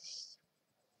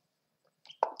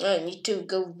 I need to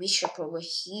go bishop over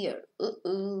here.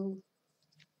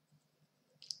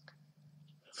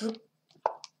 Rook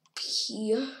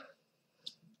here.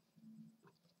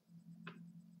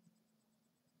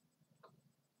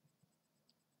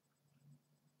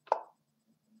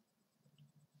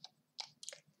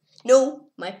 No,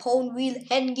 my pawn will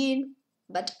hang in,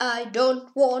 but I don't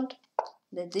want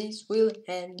that this will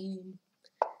hang in.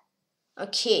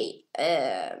 Okay,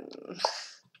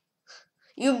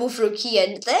 you move rook here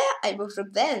and there, I move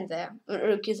rook there and there.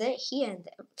 Rook is there, here and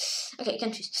there. Okay,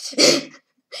 confused.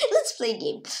 Let's play a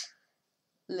game.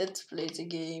 Let's play the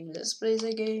game. Let's play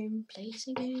the game. Play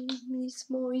the game is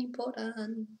more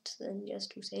important than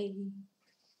just to say.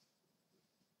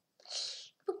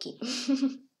 Okay.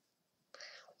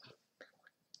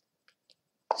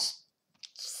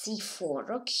 C4.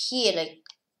 Okay, like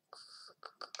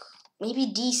maybe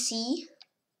DC.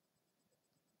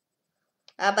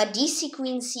 But DC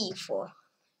Queen C4.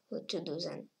 What to do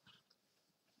then?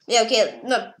 Yeah, okay,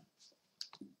 not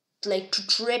like to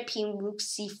trap him Rook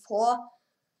C4,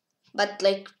 but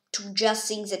like to just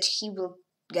think that he will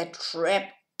get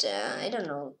trapped. I don't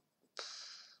know.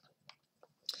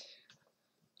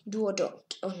 Do or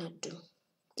don't, or not do.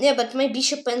 Yeah, but my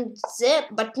bishop and there,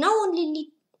 but now only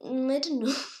need, I don't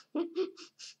know.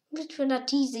 Which one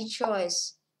not easy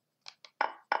choice.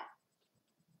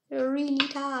 A really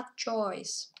tough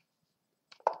choice.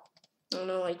 Oh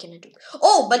no, I cannot do.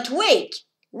 Oh, but wait!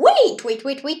 Wait!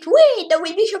 Now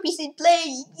my bishop is in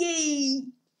play! Yay!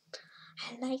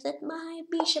 I like that my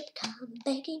bishop come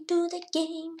back into the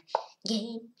game.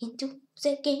 Into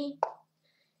the game.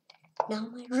 Now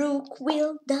my rook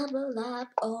will double up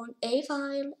on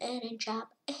a5 and then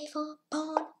chop a4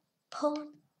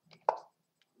 pawn.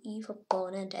 If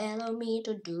opponent allow me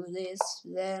to do this,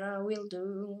 then I will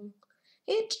do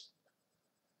it.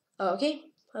 Okay.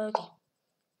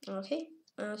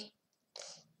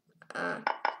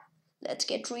 Let's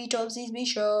get rid of this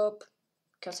bishop,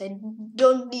 because I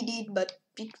don't need it, but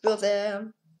it was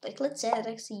there. Like, let's say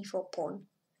like c4 pawn.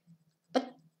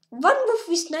 But one move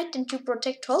with knight and to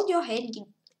protect all your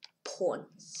hanging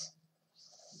pawns.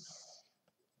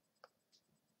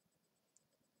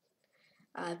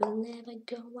 I will never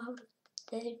go out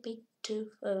of the bit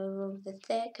to the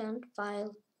second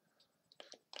file.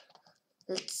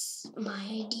 That's my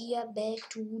idea. Back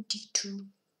to d2.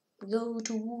 Go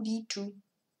to d2.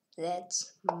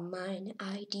 That's mine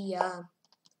idea.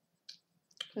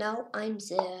 Now I'm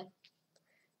there.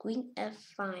 Queen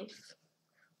f5.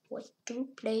 What to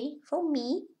play for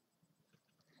me?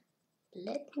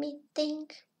 Let me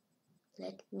think.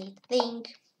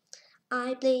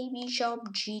 I play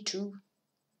bishop g2.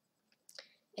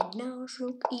 And now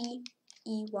rook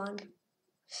e1.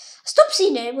 Stop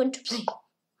scene, I want to play.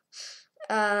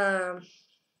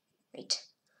 Wait.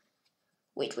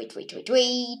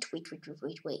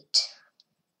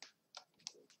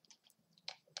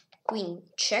 Queen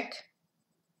check.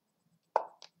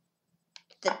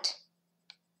 That.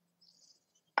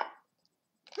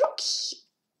 Rook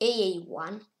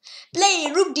a1.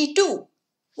 Play rook d2.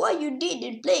 Why you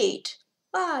didn't play it?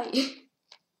 Why?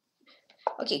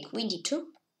 Okay, queen d2.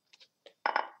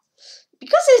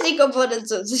 Because I think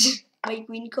opponents of my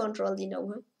queen control, you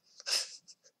know.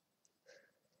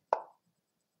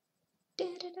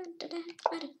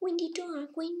 Queen d2,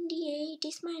 queen d8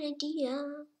 is my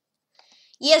idea.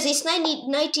 Yes, this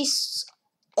knight is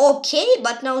okay,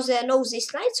 but now there knows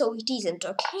this knight, so it isn't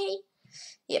okay.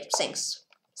 Yep, thanks.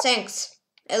 Thanks.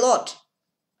 A lot.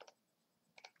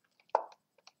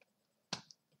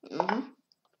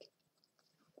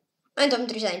 And I'm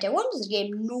resigned. I won this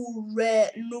game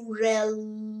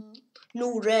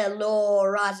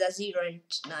Nureloraza 0 and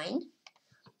 9.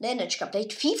 Lenachka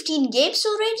played 15 games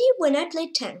already when I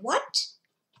played 10. What?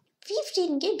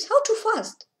 15 games? How too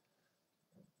fast?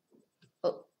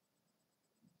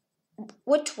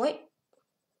 What?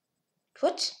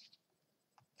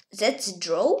 That's a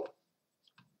draw?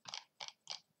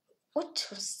 What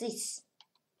was this?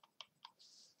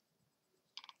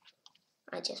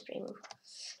 I just remove.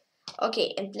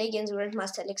 Okay, and play against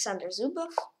Grandmaster Alexander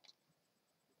Zubov.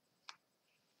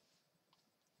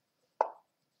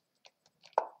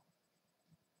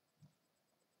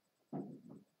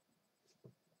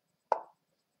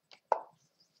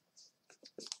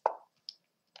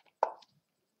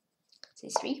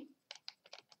 C3,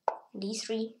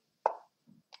 D3,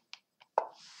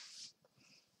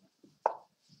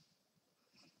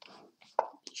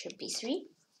 Bishop B3,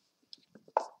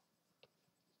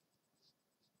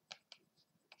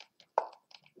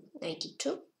 Knight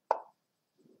E2,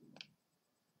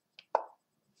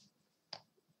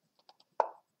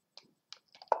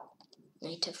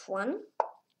 Knight F1,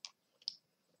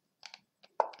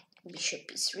 Bishop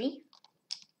B3,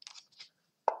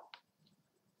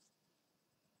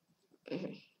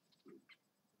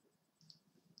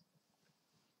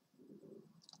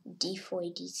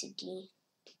 D4, D to D.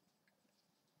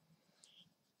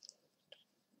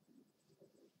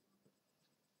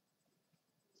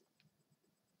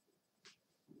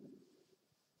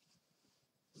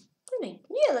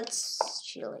 Yeah, let's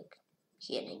chill like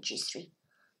here, Knight G3.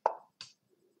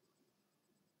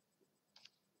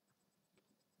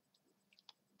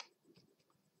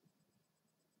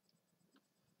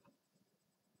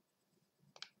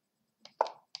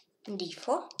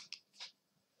 D4.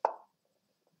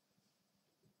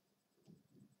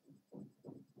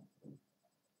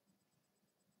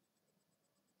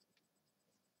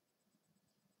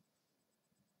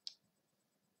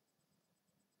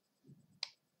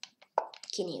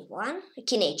 King E1,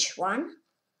 King H1.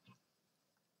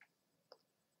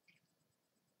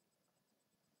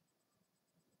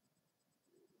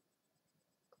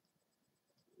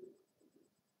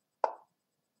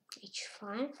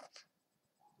 H5.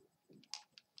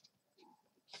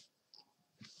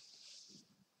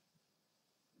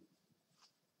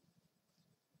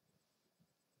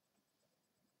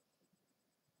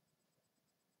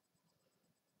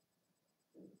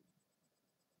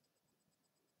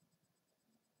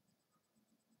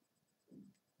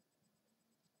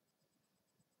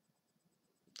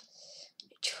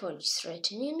 H4 is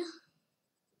threatening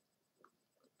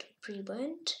to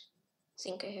prevent. I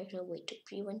think I have no way to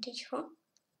prevent H4.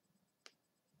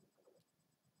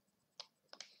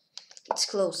 It's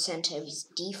close center with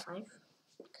D5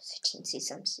 because I didn't see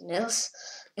something else.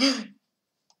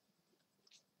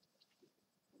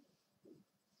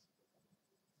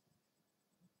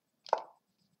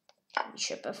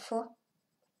 Bishop F4.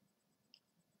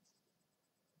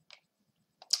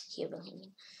 Here we'll hang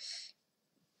in.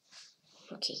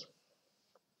 Okay.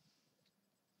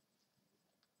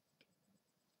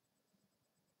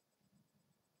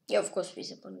 Yeah, of course,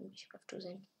 with a pawn and bishop F2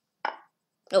 then.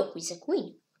 Oh, with a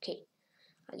queen. Okay.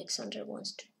 Alexander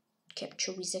wants to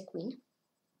capture with a queen.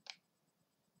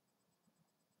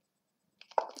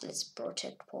 Let's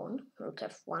protect pawn. Rook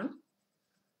F1.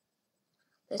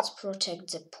 Let's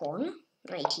protect the pawn.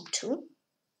 Knight E2.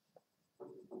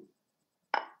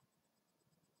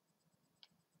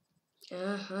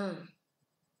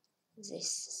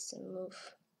 This is the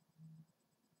move.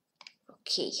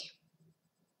 Okay.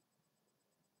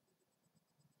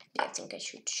 I think I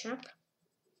should chop.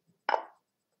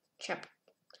 Chop.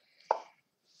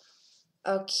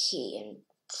 Okay, and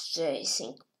I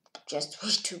think just way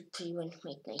to prevent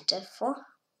my knight F4.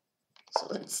 So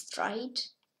let's try it.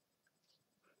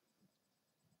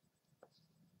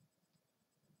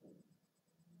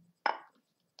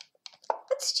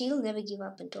 But still, never give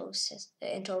up and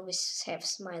always have a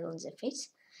smile on the face.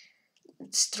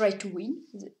 Let's try to win.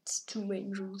 That's two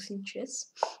main rules in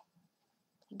chess.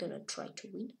 I'm gonna try to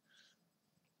win.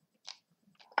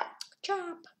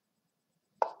 Chop.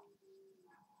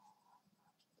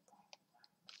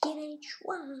 King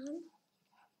H1.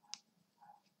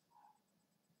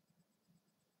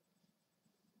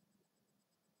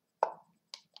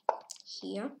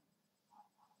 Here.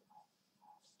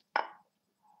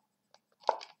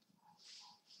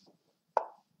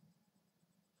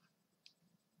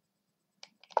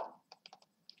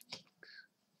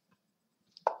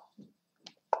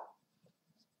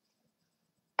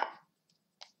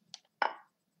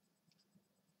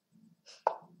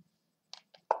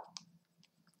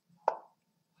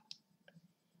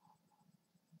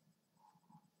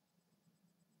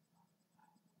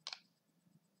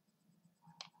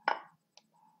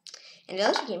 And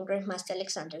also game Grandmaster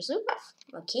Alexander Zubov.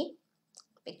 Okay,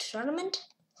 big tournament.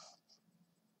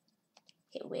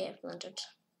 Here we have landed.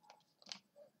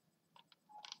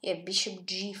 Yeah, bishop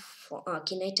g4.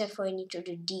 Okay, knight f4. I need to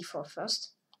do d4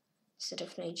 first instead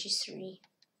of knight g3.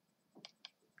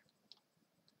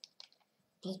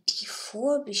 Knight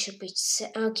d4, bishop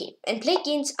h7. Okay, and play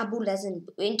against Abu Lazen,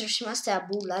 International Master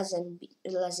Abu Lazen.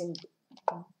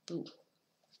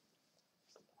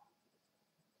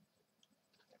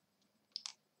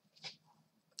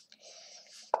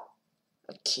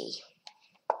 Okay.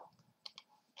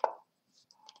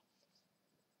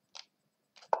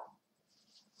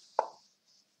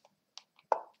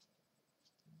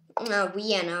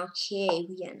 Vienna. Okay,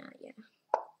 Vienna. Yeah.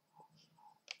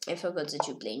 I forgot that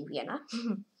you play in Vienna.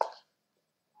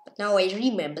 But now I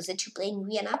remember that you play in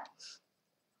Vienna.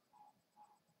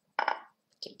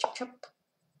 Okay, chop, chop.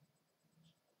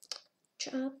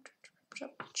 Chop,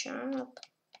 chop, chop.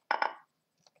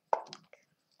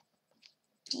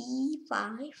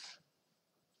 D5.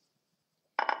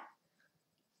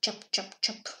 Chop, chop,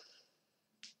 chop.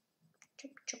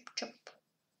 Chop, chop, chop.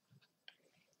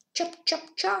 Chop, chop,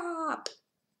 chop.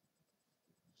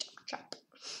 Chop, chop.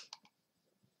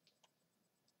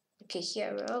 Okay,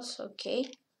 here also,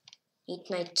 okay.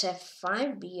 Knight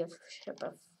f5, bishop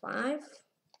f5.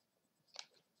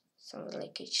 Sounds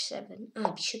like h7.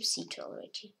 Ah, bishop c2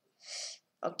 already.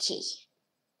 Okay.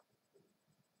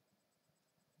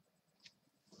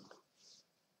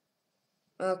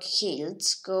 Okay,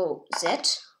 let's go z.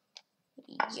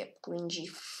 Yep, queen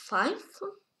g5.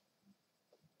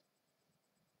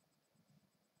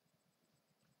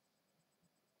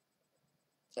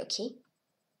 Okay.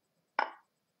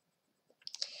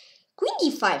 Queen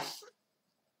d5.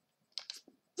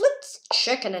 Let's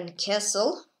check and then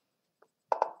castle.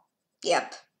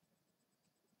 Yep.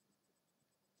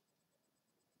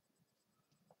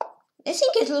 I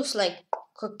think it looks like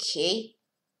okay.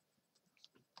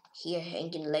 Here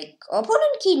hanging like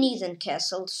opponent king isn't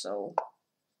castle, so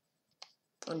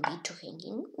on b2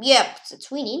 hanging. Yep,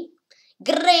 it's winning.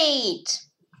 Great.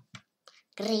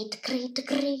 Great, great,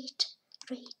 great.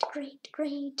 Great, great,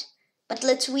 great. But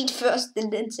let's win first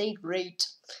and then say great.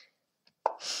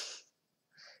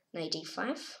 Knight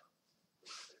a5.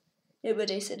 Yeah, but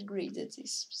I said great. That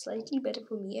is slightly better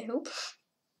for me, I hope.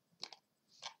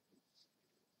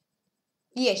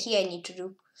 Yeah, here I need to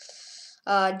do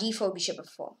d4, bishop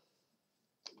f4.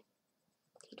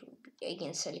 It will be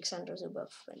against Alexander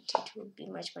Zubov, and it will be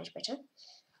much, much better.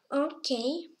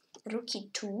 Okay, rook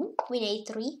e2, queen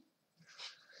a3.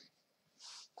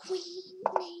 Queen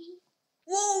a...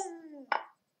 Whoa!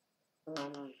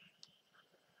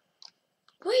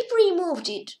 Why pre-moved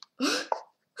it?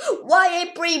 Why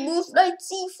I pre-moved knight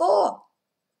c4?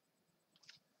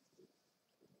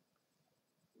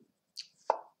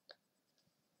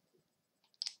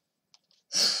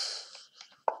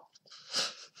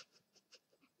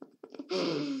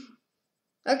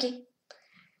 Okay.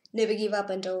 Never give up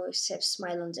and always have a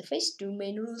smile on the face. 2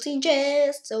 main rules in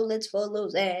chess, so let's follow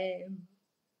them.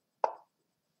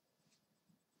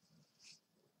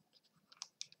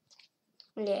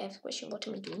 Yeah, I have a question. What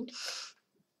am I doing?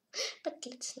 But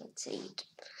let's not say it.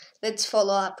 Let's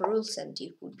follow up rules and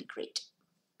it would be great.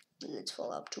 Let's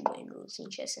follow up 2 main rules in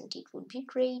chess and it would be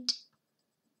great.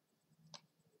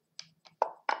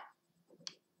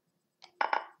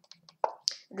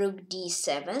 Rook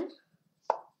d7.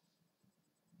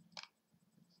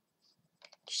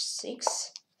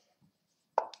 6.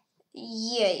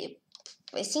 Yeah,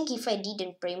 I think if I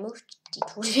didn't pre-move,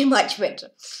 it would be much better.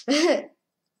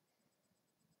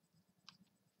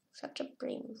 Such a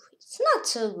pre-move. It's not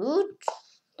so good.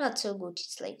 Not so good.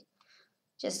 It's like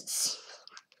just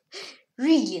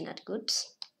really not good.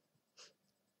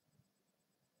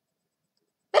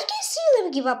 But can you still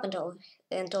never give up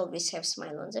and always have a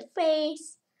smile on the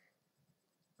face?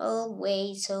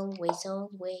 Always, always,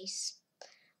 always.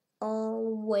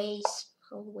 Always,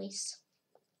 always.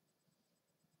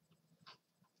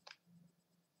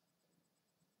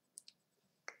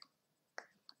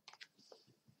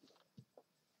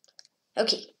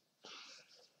 Okay.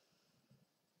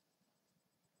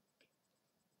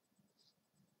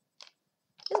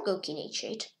 Let's go king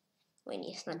h8 when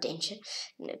it's not danger.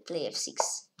 And I play f6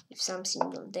 if something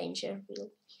not danger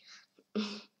will.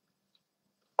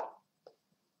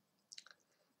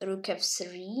 Rook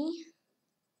f3.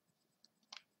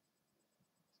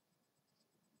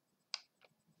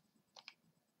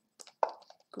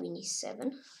 Queen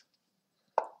e7.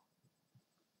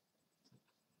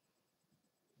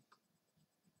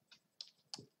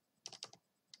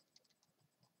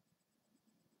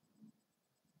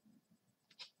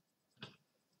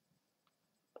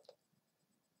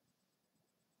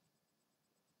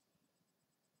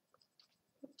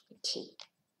 Okay.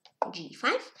 G5.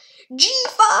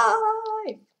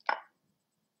 G5!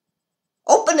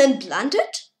 Opponent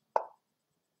blunted?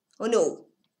 Oh no.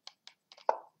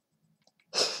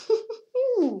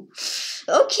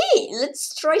 Okay,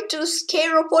 let's try to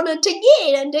scare opponent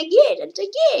again and again and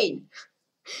again.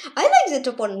 I like that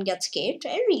opponent gets scared.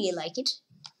 I really like it.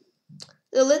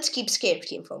 So let's keep scared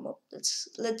him for more.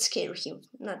 Let's scare him.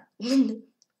 Not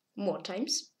more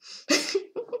times.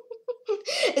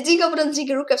 I think opponent think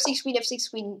rook f6 queen f6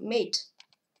 queen mate.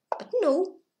 But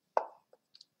no.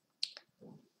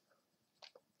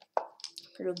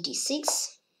 Rook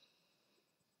d6.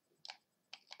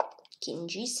 King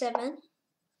g7.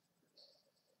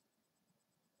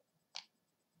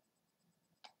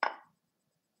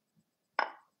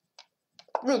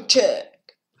 Rook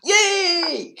check.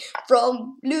 Yay!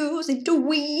 From losing to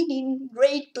winning,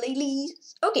 great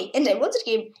playlist. Okay, and then what's the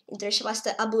game? International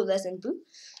Master Abu Lazen Boo.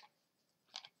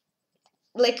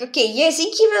 Like, okay, yes,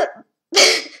 he will.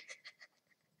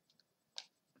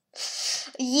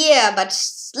 Yeah, but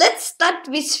let's start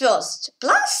with first.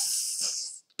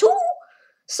 +2.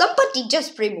 Somebody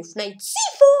just pre-move knight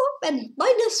c4 and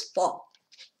 -4.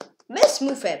 Best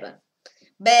move ever.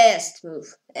 Best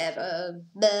move ever.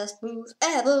 Best move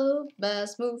ever.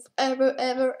 Best move ever,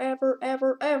 ever, ever,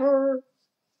 ever, ever.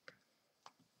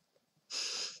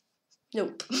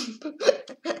 Nope.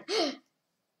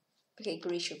 Okay,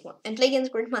 Grisha one. And play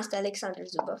against Grandmaster Alexander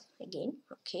Zubov again.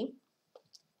 Okay.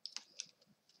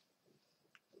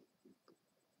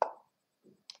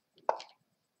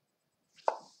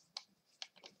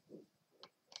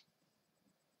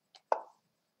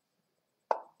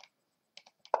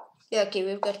 Yeah, okay,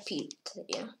 we've got Pete.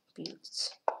 Yeah,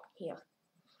 Pete's here.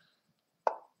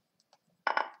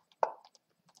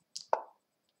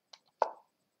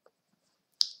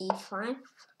 E5.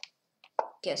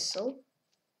 Castle.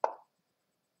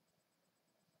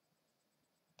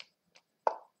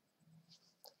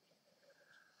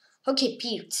 Okay,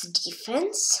 Pete's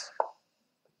defense.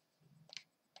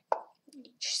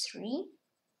 H3.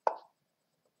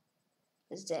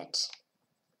 Is that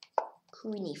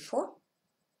Queen E4?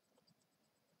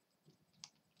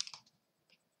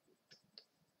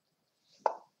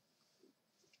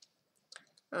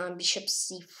 Bishop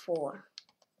C4.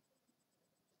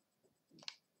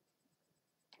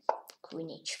 Queen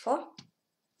H4.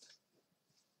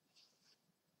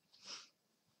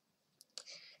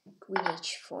 Queen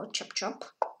H4, chop chop.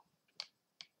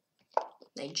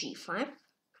 Knight G5.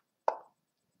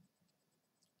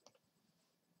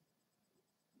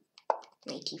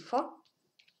 Knight E4.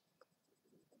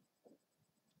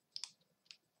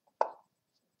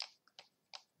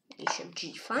 Bishop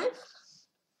G5.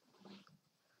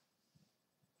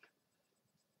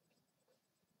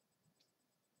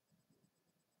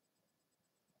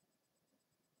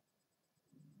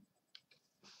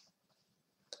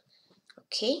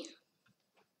 Okay.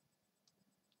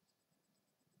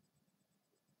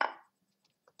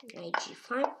 Knight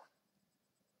G5.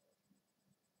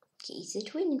 Okay, is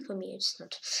it winning for me? It's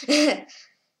not.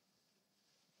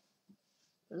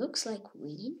 Looks like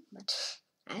winning, but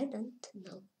I don't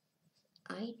know.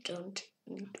 I don't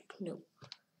know.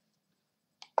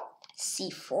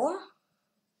 C4.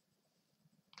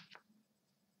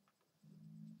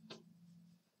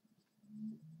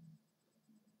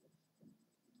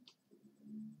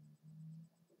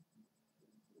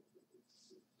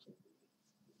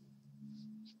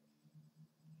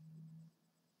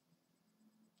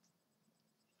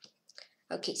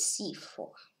 Okay, C4.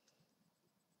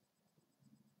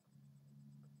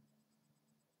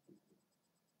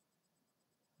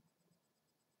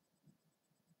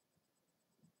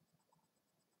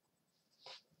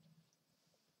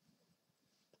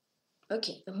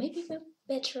 Okay, maybe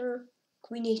better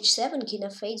Queen H7, King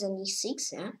F8 than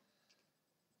E6, yeah?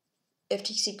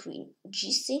 FTC Queen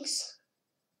G6,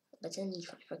 but then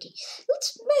E5, okay.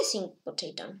 That's messing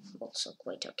potato, also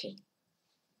quite okay.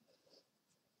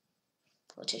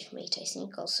 What if mate, I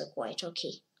think also quite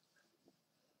okay.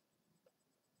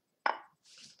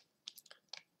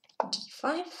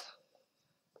 D5.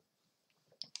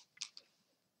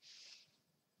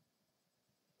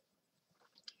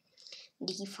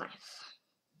 D5.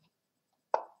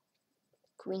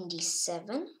 Queen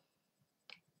D7.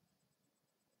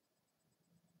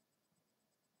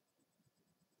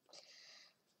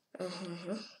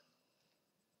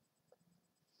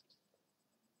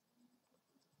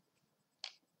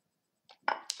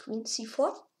 Queen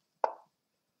C4.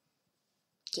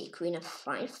 Okay, Queen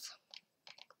F5.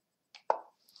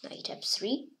 Knight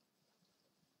F3.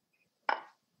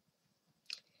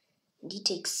 D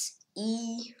takes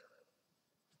E.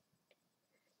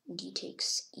 D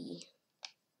takes E.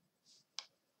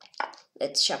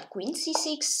 Let's sharp Queen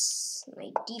C6.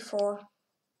 Knight D4.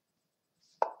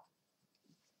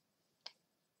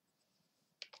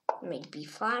 Knight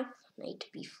b5, knight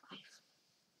b5.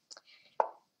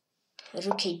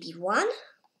 Rook b1.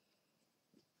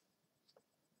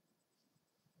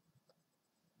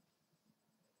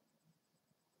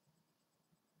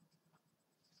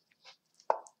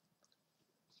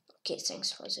 Okay,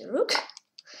 thanks for the rook.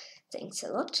 Thanks a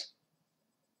lot.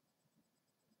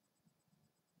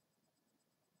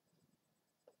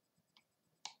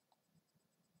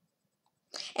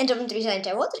 And on the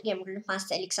International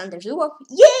Grandmaster Alexander Zubov.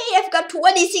 Yay! I've got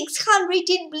 2600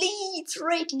 in Blitz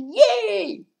rating.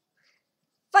 Yay!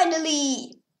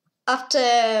 Finally, after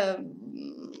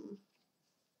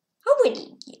how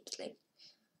many years? Like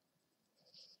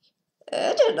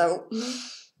I don't know.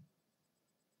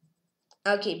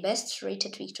 Okay, best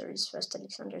rated victories first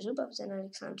Alexander Zubov, then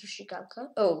Alexander Shigalka.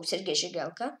 Oh, Sergei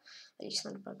Shigalka,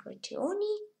 Alexander Bagration.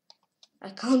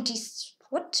 Account is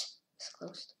what? It's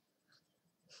closed.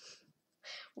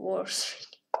 Wars.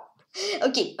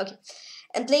 Okay.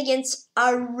 And play against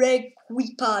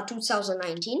Arequipa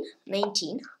 2019.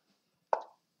 19.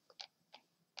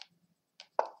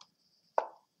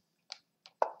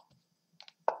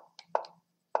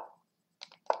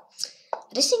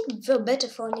 I think we're better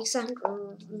for Alexander.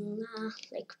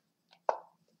 Like,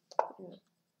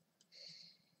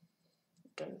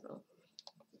 don't know.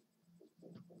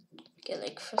 Okay,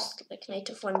 like first, like knight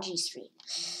of 1 g3.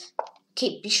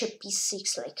 Okay, bishop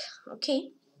b6. Like,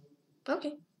 okay.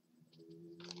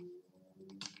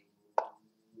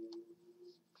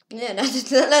 Yeah, no, not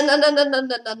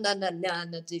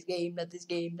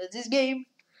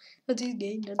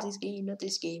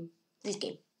this game. This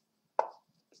game.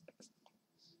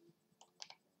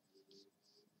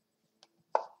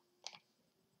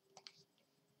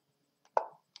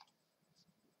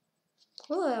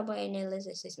 Oh, my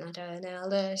analysis is not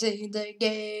analyzing the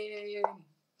game.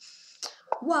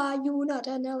 Why you not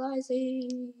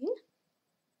analyzing?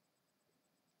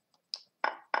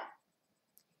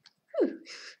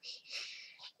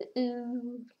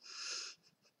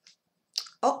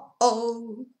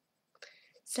 Oh,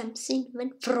 something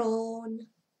went wrong.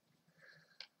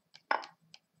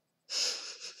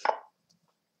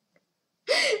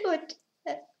 What?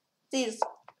 This?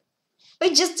 I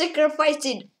just sacrificed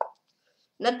it.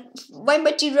 Not my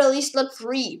material is not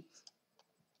free.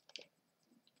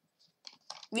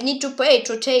 We need to pay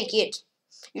to take it.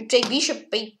 You take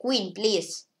bishop, pay queen,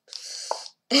 please.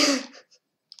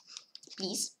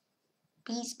 Please.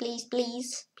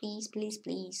 Please.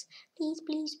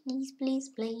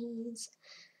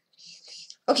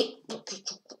 Okay.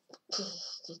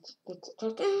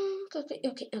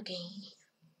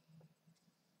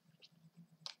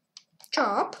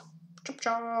 Chop.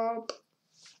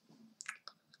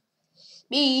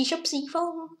 Bishop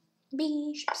c4.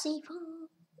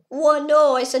 Oh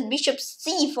no, I said bishop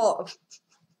c4.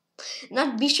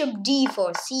 Not bishop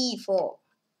d4, c4.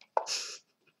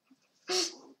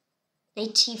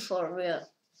 Knight t4 real.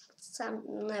 Some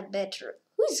better.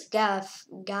 Who's Gaff?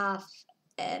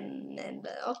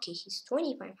 Okay, he's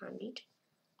 2500.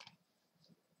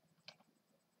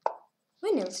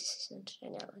 When else isn't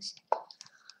analysis?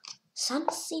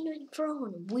 Something went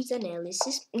wrong with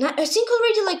analysis. I think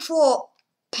already like for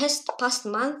past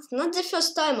month, not the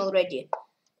first time already.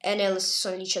 Analysis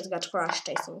only just got crushed,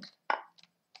 I think.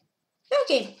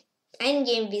 Okay,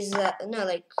 endgame with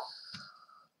like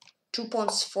 2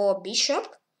 pawns for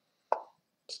bishop.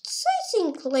 It's, I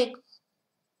think, like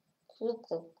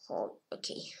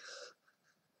okay.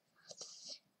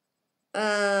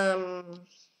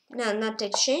 No, not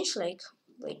exchange. Like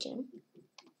waiting.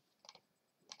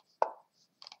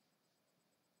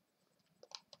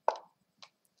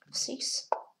 Six.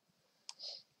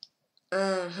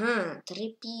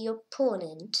 Trippy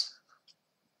opponent.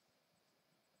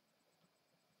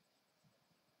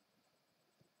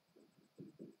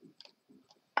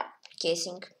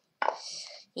 Guessing.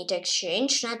 Need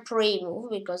exchange, not pray move,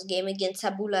 because game against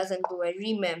Abulas and do I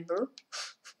remember.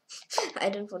 I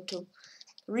don't want to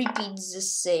repeat the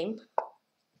same.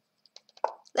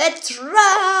 Let's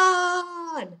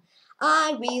run!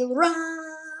 I will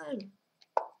run!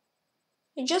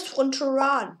 I just want to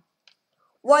run.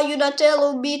 Why you not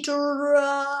telling me to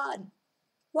run?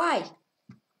 Why?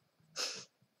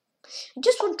 I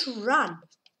just want to run.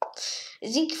 I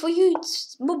think for you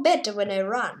it's more better when I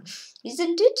run,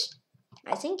 isn't it?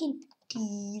 I think it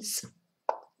is.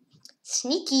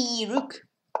 Sneaky rook.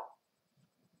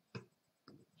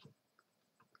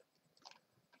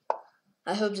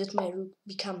 I hope that my rook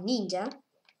become ninja.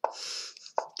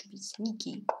 To be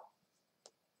sneaky.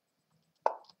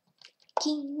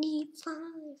 King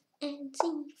e5 and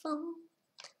c4.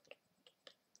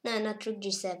 No, not rook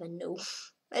g7, no.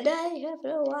 But I have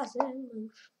no other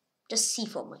move. Just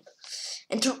c4 move.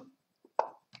 And through.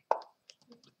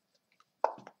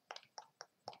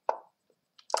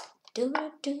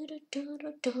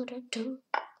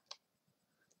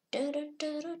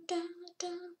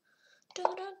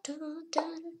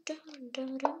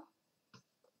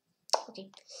 Okay.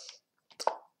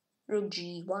 Rook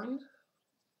g1.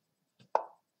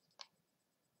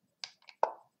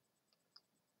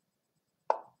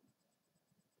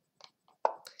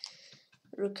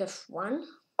 Rook f1.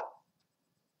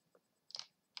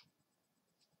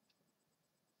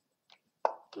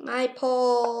 My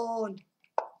pawn.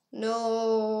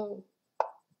 No.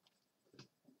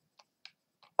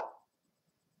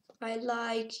 I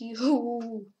like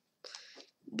you.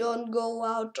 Don't go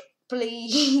out,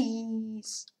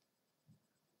 please.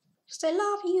 Just I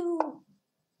love you.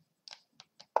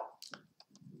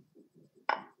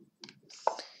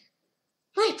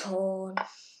 My pawn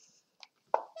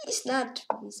is not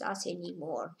with us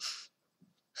anymore.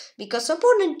 Because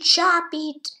opponent chop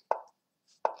it.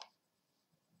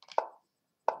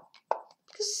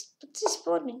 Because this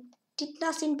opponent did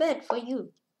nothing bad for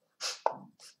you.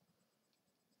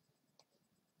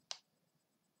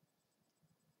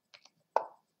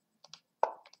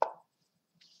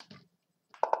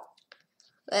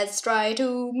 Let's try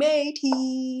to mate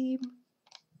him.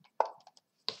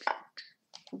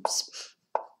 Oops.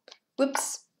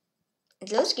 Whoops.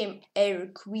 And last game,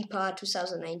 Eric Weeper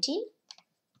 2019.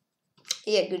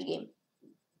 Yeah, good game.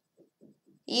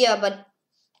 Yeah, but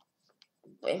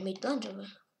I made blunder.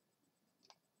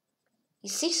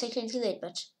 He's 6 seconds late,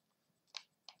 but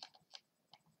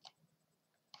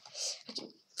okay.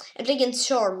 I play against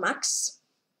Shore Max.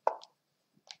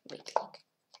 Wait, click.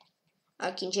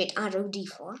 King J8 arrow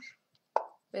d4.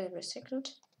 Wait a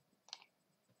second.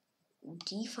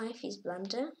 d5 is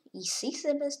blunder. e6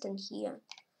 the best, and here.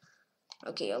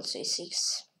 Okay, also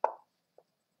e6.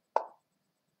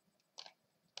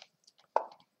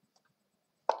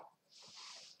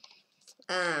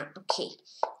 Okay.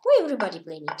 Why everybody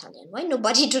playing Italian? Why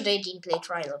nobody today didn't play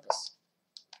Trilobus?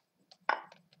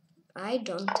 I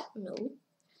don't know.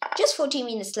 Just 40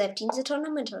 minutes left in the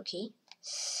tournament, okay.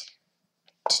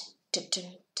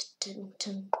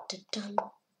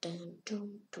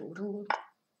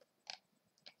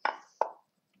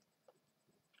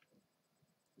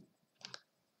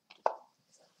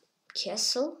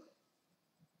 Castle.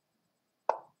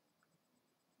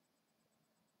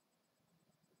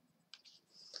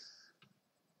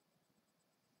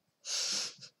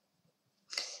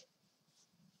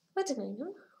 What's going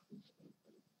on?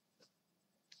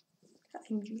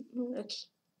 Okay.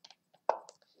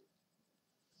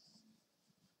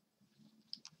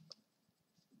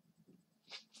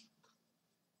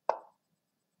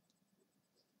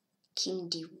 King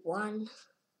d1.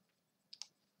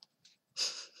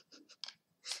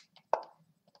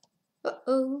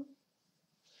 Uh-oh.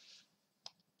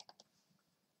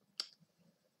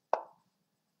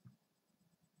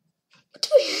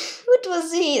 What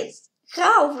was this?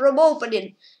 How from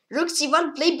opening? Rook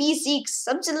c1, play b6,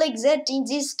 something like that in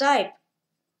this type.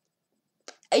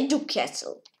 I do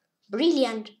castle.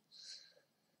 Brilliant.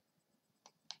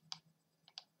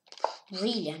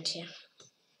 Brilliant here.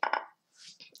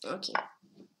 Okay.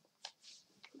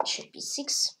 It should be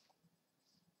 6.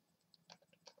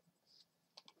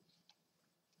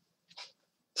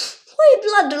 Why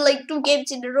blunder like 2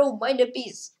 games in a row? Mind a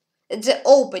piece. It's the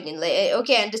opening. Like,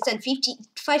 okay, I understand.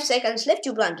 55 seconds left.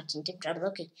 You blundered in deep trouble.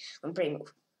 Okay, on prey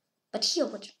move. But here,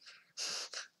 what?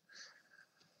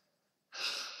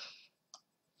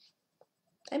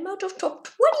 I'm out of top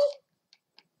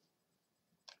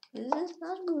 20. This is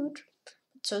not good.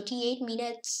 38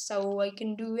 minutes, so I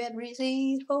can do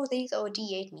everything for these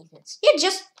 38 minutes. Yeah,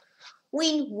 just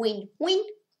win, win, win.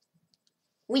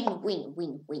 Win, win,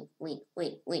 win, win, win,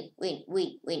 win, win, win,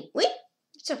 win, win, win.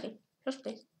 It's okay. Just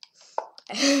play.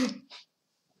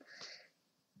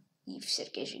 If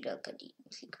Sergei Zhigalka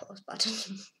didn't click pause button.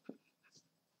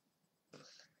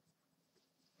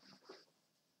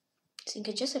 I think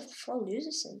I just have 4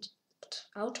 losers and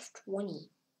out of 20.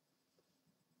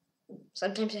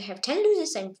 Sometimes I have 10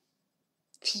 losers and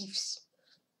thieves.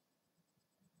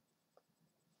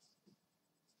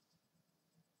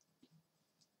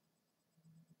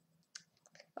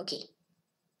 Okay.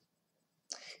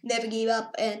 Never give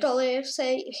up and always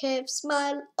have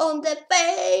smile on the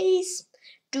face.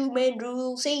 2 main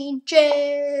rules in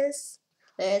chess.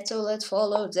 Let's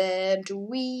follow them to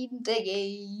win the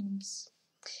games.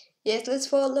 Yes, let's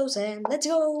follow them. Let's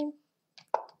go.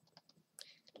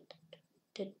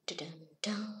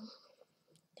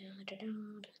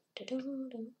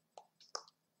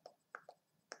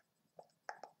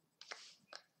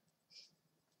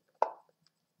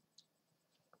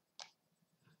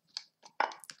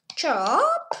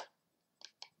 Chop.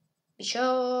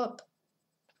 Bishop.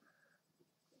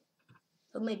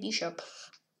 Oh, my bishop.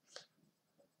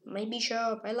 My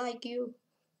bishop, I like you.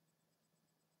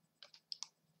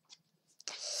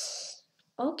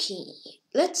 Okay,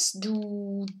 let's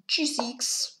do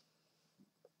g6.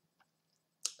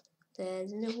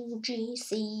 There's no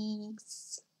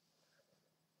g6.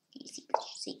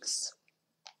 g6.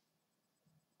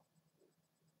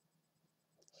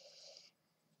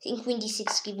 I think queen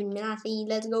d6 giving me nothing.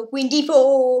 Let's go queen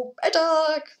d4.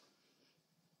 Attack!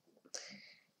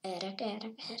 I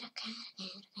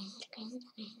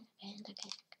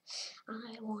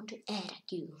want to attack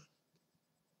you.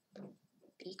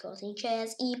 Because in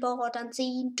chess, important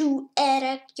scene to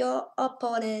attack your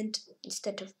opponent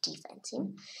instead of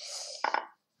defending.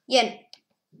 Yeah,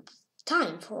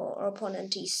 time for our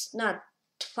opponent is not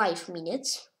 5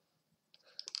 minutes.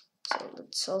 So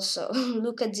let's also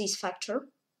look at this factor.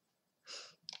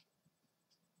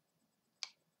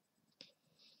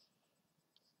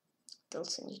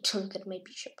 Also need to look at my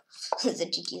bishop that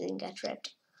it didn't get red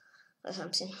or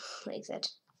something like that.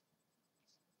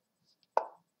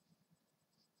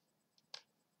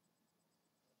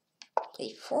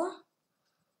 A4.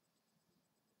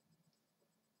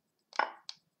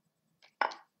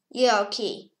 Yeah,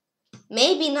 okay.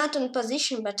 Maybe not on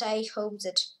position, but I hope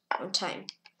that on time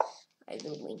I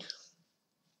will win.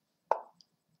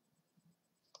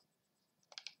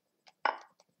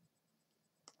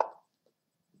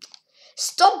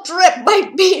 Stop trap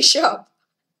my bishop!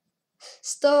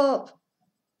 Stop!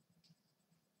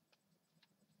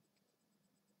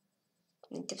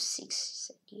 Knight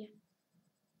f6 here.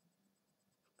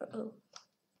 Uh-oh.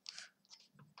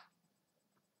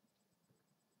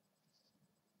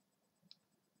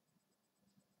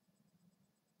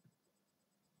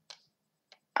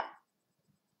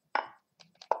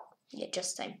 Yeah,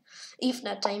 just time. If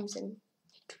not time, then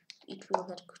it will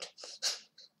not good.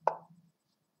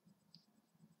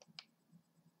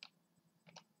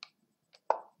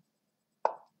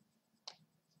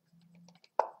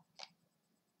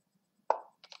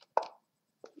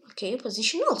 Okay,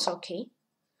 position also okay.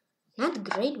 Not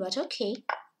great, but okay.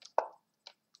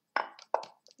 I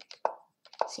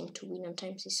think to win on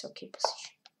times is okay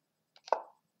position.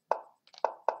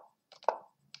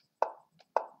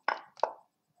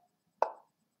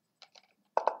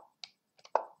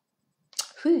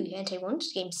 And I want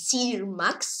game Sir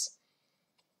Max.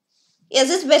 Yeah,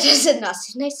 that's better than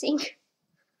nothing, I think.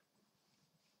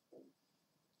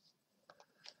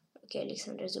 Okay,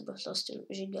 Alexander Zubov lost to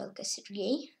Zhigalka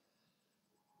Sergey.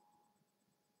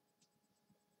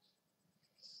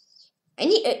 I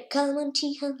need a come on,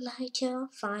 Tykhon, light your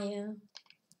fire.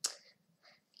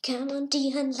 Come on,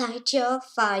 Tykhon, light your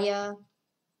fire.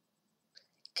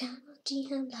 Come on,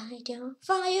 Tykhon, light your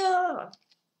fire.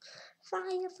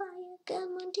 Fire, fire,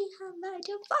 come on, Tykhon, light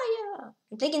your fire.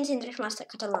 I'm taking the International Grandmaster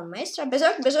Catalan Maestro.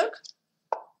 Berserk, berserk.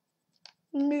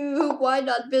 No, why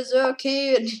not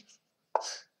berserking?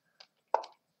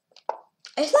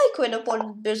 I like when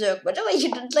opponent berserk, but why you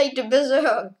don't like the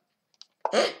berserk?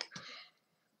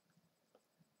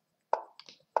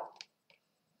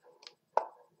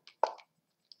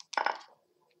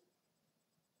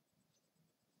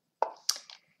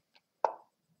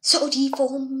 So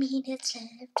 4 minutes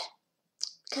left.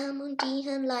 Come on,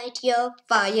 Tykhon, light your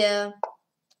fire.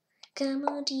 Come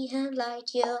on, Tykhon,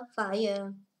 light your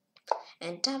fire.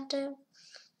 And after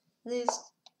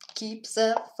this, keep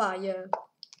the fire.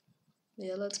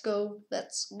 Yeah, let's go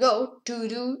to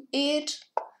do it.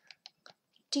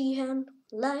 Tykhon,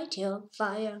 light your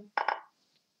fire.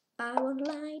 I will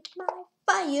light my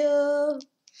fire.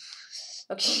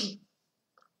 Okay.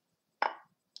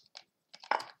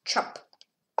 Chop.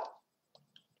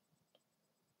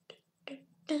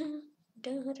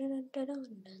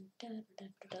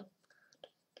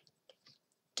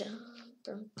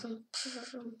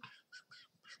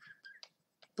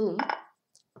 Boom.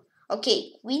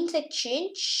 Okay, queen's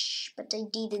exchange, but I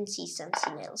didn't see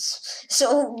something else.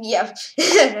 So yeah.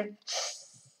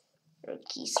 Rook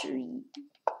 3.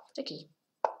 Okay.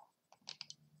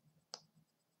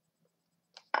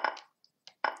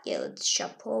 Yeah, let's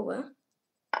chop over.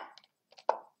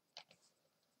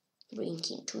 Bring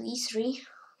king to e3.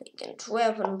 Like and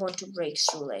 12 and want to break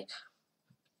through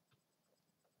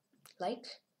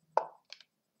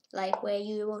like where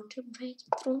you want to break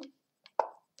through.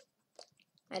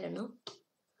 I don't know.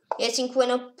 Yeah, I think when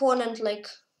opponent play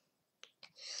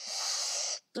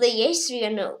a3 or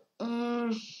no.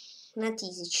 Not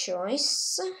easy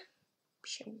choice.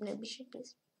 Bishop, no bishop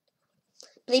is.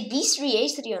 Play b3,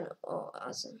 a3 or no. Oh,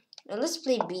 awesome. Now let's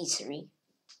play b3.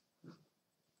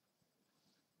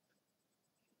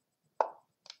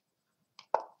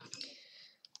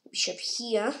 Bishop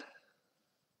here.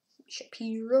 Bishop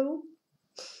hero.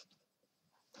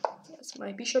 Yes,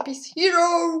 my bishop is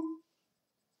hero.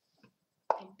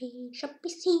 My bishop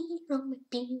is hero. My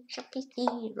bishop is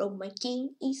hero. My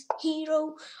king is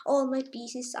hero. All my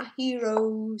pieces are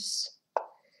heroes.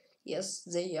 Yes,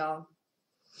 they are.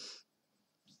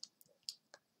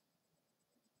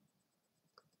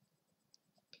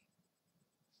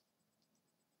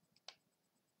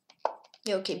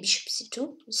 Yeah, okay, bishop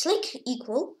c2. It's like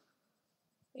equal.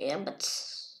 Yeah, but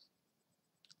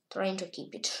trying to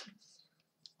keep it.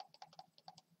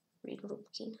 Regroup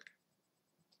king.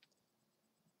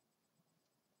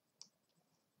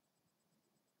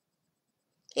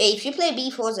 Hey, if you play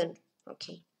b4 then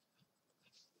okay.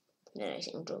 Then I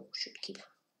think draw should keep.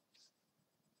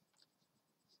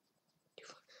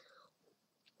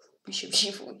 Bishop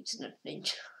g4 is not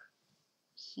danger.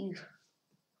 Here.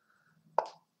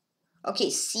 Okay,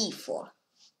 c4.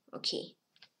 Okay.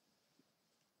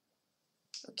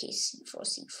 Okay, c4,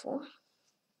 c4.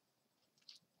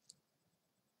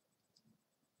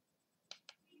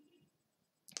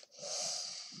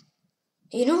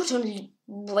 You know what? Only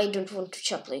I don't want to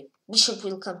chop. Like bishop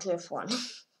will come to f1.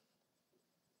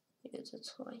 Yeah,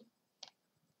 that's why.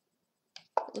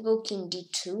 We'll go king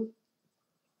d2.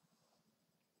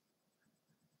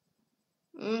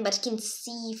 But king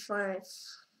c5.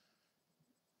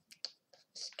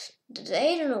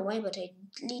 I don't know why, but I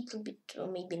little bit,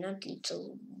 or maybe not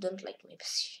little, don't like my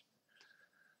position.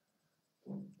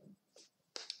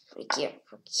 Here,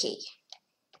 okay.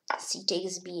 C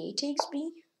takes b, a takes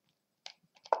b.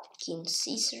 King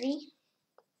c3.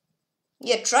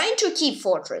 You're trying to keep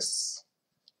fortress.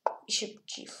 Bishop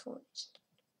g4.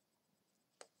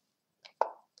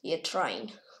 You're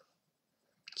trying.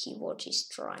 Keyboard is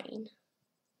trying.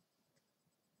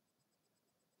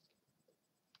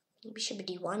 Bishop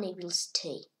d1, it will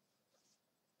stay.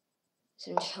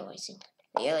 Isn't how I think.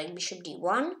 Yeah, like bishop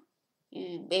d1,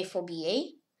 a4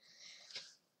 ba.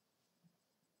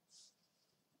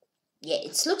 Yeah,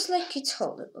 it looks like it's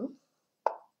holdable.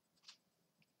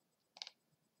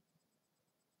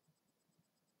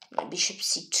 My bishop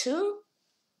c2.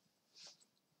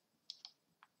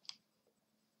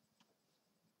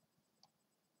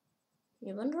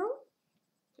 You want wrong?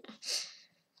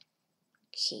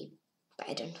 Okay,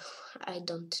 I don't know. I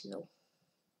don't know.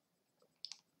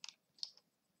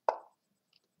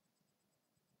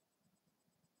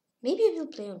 Maybe I will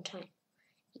play on time,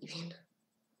 even.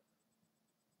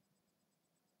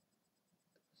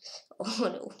 Oh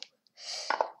no.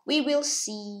 We will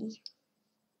see.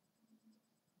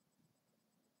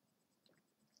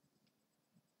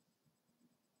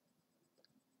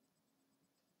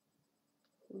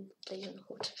 We'll play on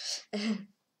hot.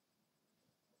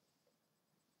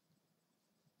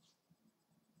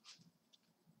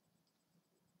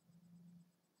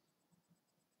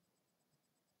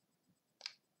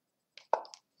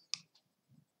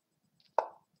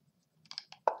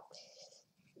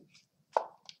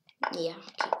 Yeah,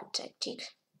 okay, good tactic.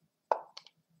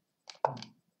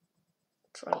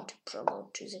 Trying to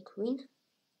promote to the queen.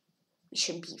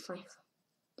 Bishop b5.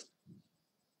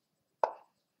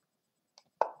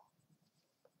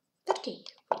 Okay,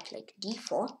 wait, like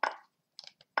d4.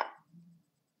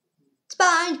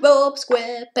 SpongeBob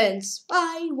SquarePants.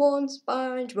 I want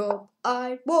SpongeBob.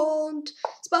 I want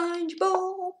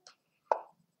SpongeBob.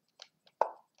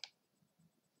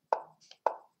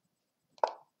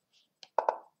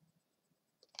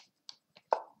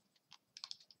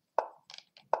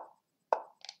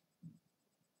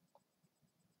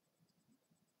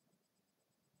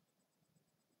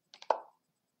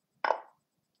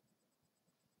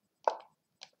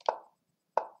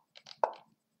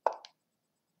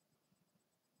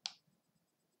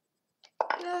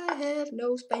 I have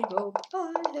no SpongeBob.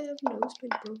 I have no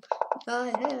SpongeBob. I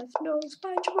have no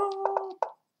SpongeBob.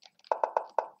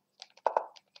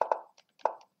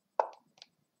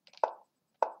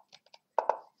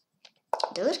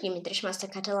 Delivery me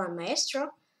Trishmaster Catalan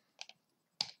Maestro.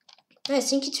 I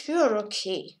think it's pure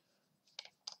okay.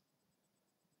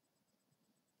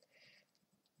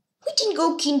 We didn't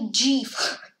go King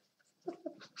G5.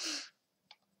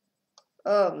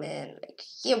 Oh man, like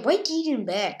yeah, why didn't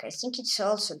back? I think it's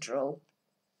also draw.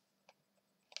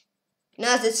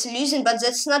 No, that's losing, but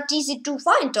that's not easy to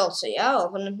find also, yeah? I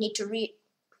will need to read.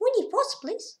 We need pause,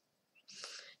 please.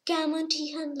 Come on,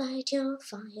 Tykhon, light your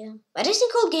fire. But I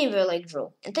think whole game will like draw.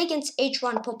 And against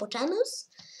H1 Popotamus.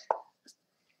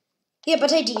 Yeah,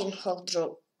 but I didn't hold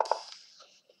draw.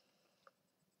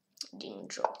 Didn't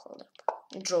draw, hold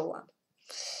up. Draw one.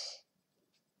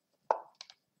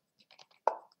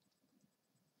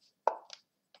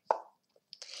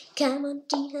 Come on,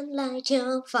 Tykhon, light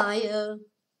your fire.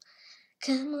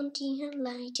 Come on, Tykhon,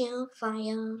 light your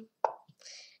fire.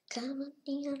 Come on,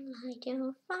 Tykhon, light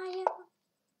your fire.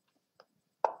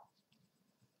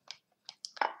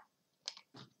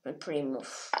 I pray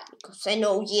move because I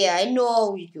know, yeah, I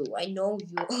know you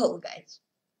all, guys.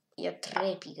 You're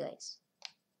trippy, guys.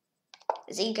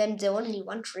 I think I'm the only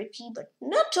one trippy, but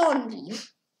not only.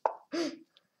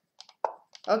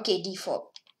 Okay, d4.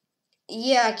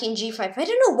 Yeah, king g5. I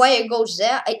don't know why it goes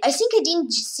there. I think I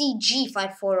didn't see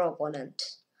g5 for opponent.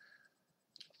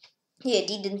 Yeah,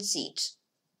 didn't see it.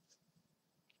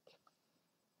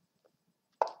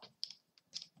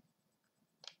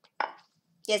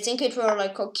 Yeah, I think it were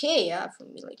like okay, yeah, for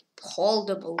me, like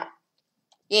holdable.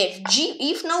 Yeah,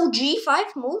 if no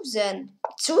g5 moves, then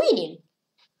it's winning.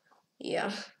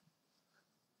 Yeah.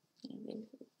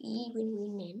 Even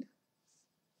winning.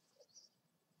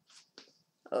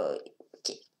 Okay.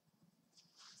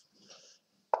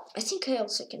 I think I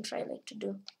also can try like to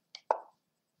do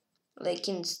like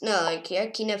in like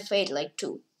king f8 like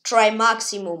to try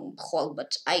maximum hold,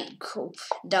 but I go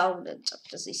down and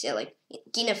as they say like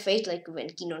king f8 like when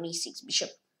king on e6,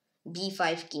 bishop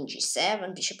b5, king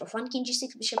g7, bishop f1, king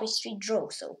g6, bishop h3 draw.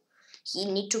 So he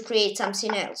need to create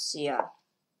something else, yeah.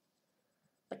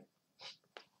 But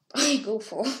I go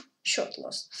for short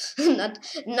loss,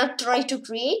 not try to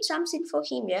create something for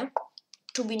him, yeah,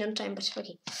 to win on time. But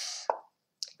okay.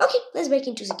 Okay, let's back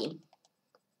into the game.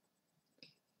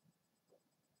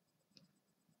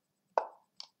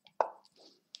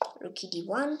 Rook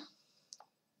d1,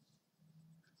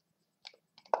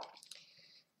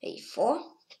 a4,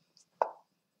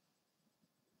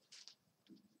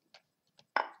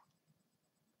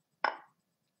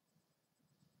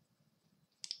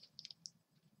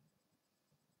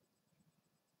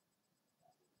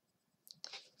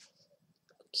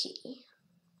 okay.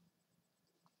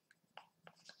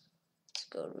 Let's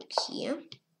go rook here.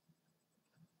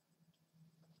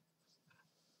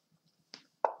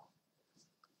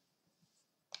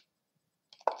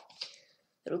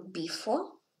 Rook b4.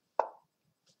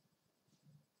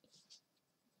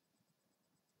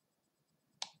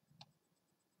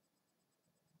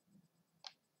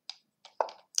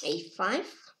 a5.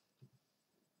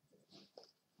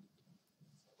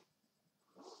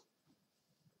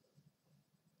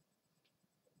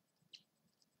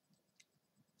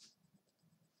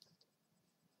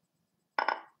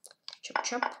 Chop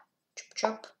chop, chop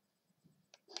chop.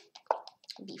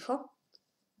 b4.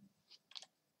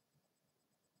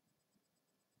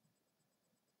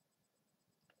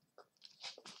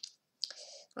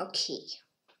 Okay.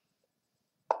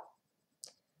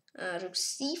 Rook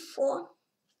c4.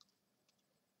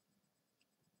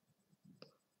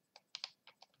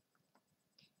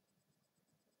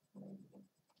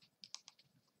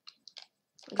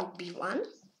 Rook b1.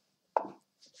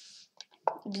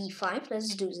 d5.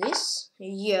 Let's do this.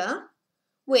 Yeah.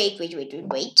 Wait.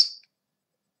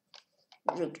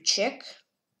 Rook check.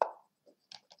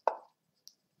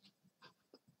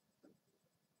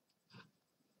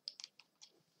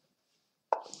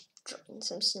 Drawing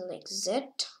something like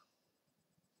that.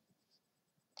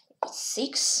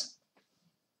 e6.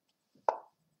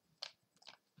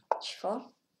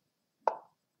 h4.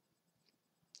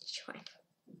 h5.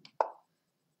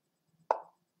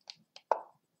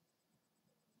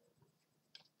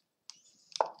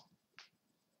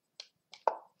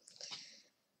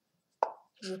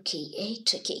 Rook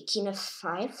a8. Okay, king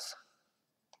f5.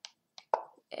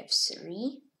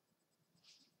 f3.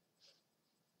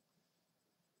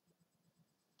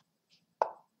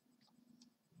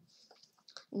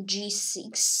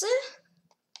 g6.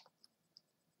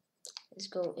 Let's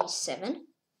go a7.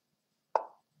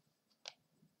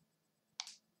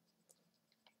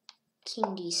 King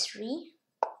d3.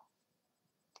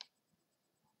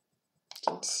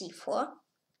 King c4.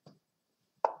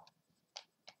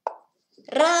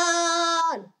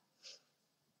 Run!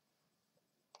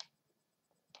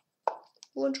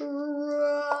 Want to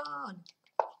run?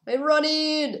 I'm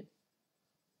running!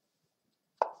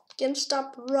 Can't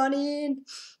stop running!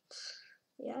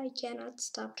 Yeah, I cannot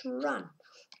stop to run.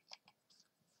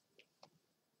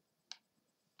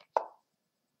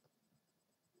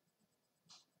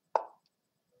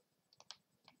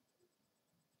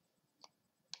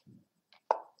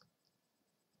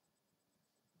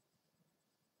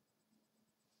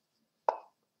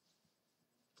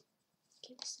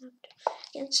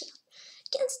 Can't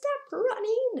stop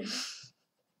running.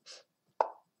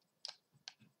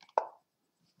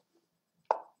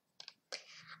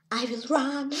 I will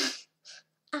run.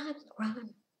 I will run.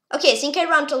 Okay, I think I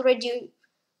ran already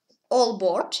all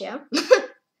board, yeah.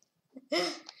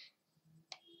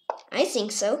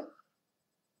 think so.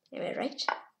 Am I right?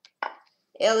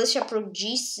 Yeah, let's have rook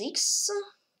g6.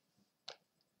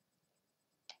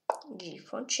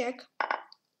 g4 check.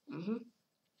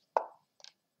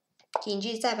 King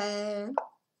g7.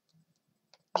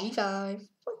 g5.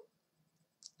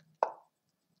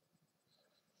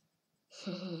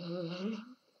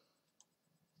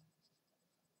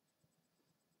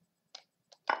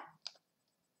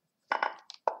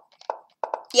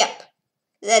 Yep,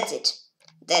 that's it.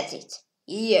 That's it.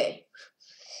 Yeah.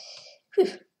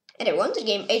 Whew. And I won the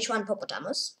game H1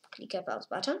 Hippopotamus. Click a pause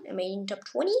button. I made in top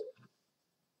 20.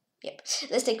 Yep.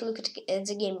 Let's take a look at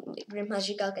the game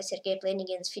Grandmaster Galka Sergey playing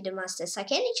against FIDE Master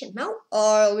Sakhanich. And now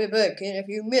I'll be back in a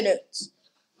few minutes.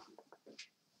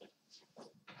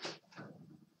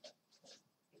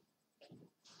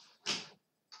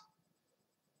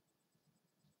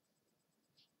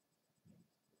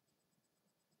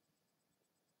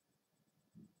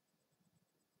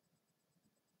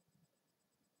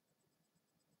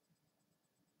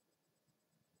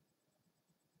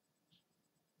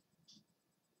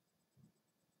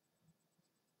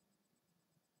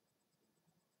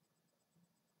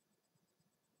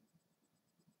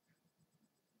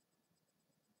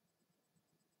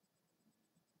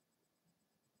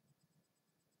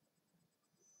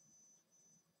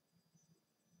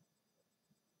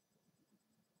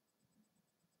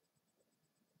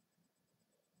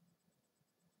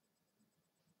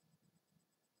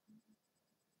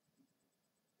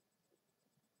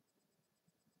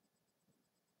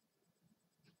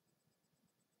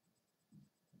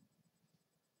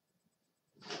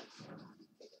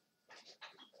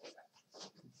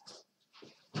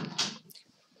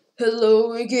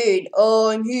 Hello again,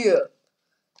 I'm here.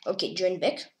 Okay, join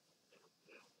back.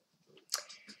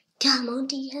 Come on,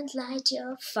 Tykhon, light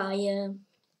your fire.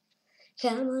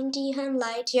 Come on, Tykhon,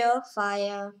 light your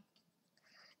fire.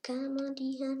 Come on,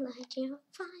 Tykhon, light your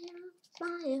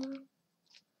fire.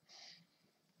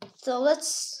 So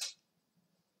let's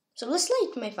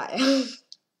light my fire.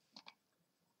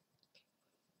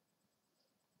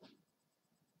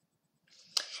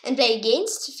 And play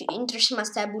against International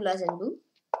Grandmaster and Boo.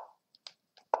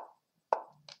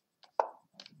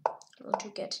 What to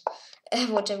get?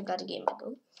 What I've got a game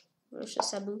ago. Versus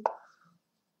Sabu.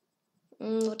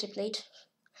 What I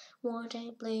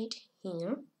played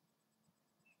here.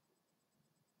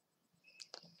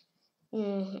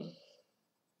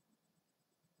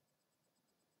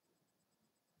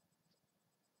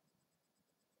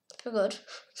 Forgot.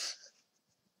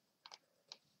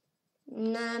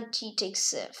 Not he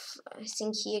takes F. I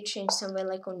think he exchanged somewhere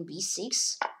like on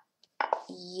b6.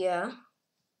 Yeah.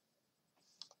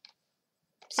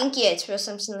 I think yeah, it was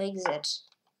something like that.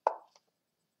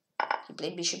 He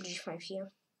played bishop g5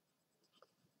 here.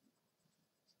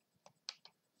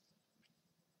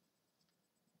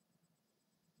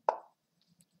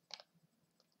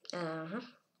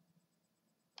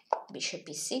 Bishop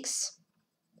e6.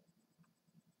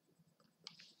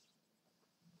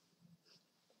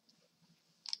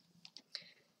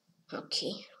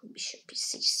 Okay, bishop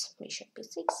e6, bishop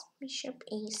e6, bishop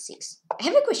e6. I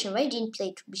have a question. Why didn't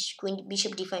play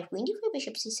bishop d5, queen d5,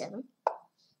 bishop c7?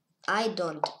 I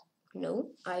don't know.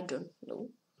 I don't know.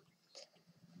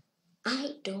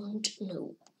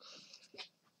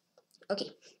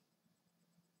 Okay.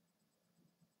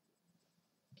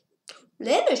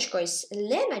 Lenachka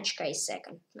is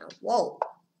second now. Whoa.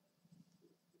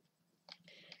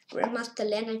 Grandmaster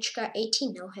Lenachka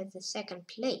 18 now has the second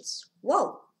place.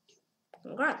 Whoa.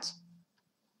 Congrats.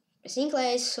 I think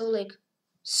I saw like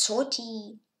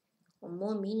 30 or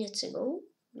more minutes ago,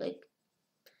 like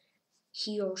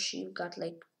he or she got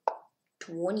like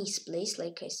 20th place,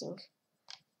 like I think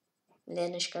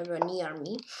Lenachka were near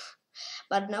me.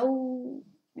 But now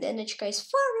Lenachka is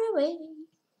far away.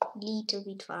 Little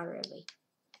bit far away.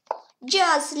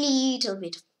 Just little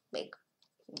bit, like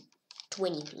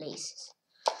 20 places.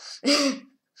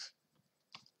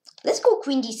 Let's go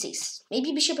queen d6.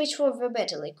 Maybe bishop h4 were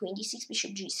better, like queen d6,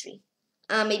 bishop g3.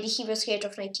 Maybe he was scared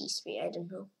of knight e3, I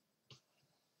don't know.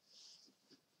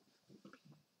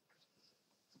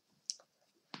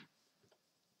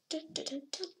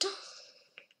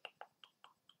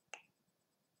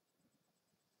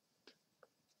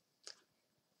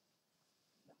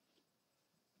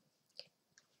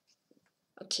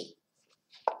 Okay.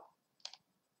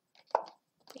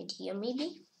 And here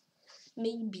maybe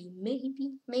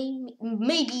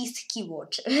is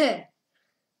keyword.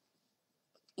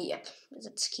 Yep,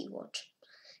 that's keyword.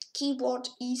 Keyword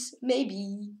is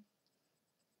maybe.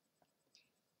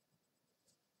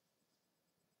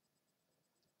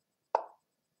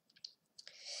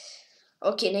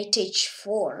 Okay, knight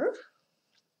h4.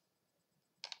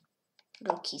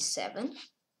 Rook e7.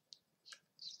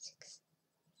 6.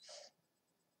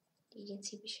 Didn't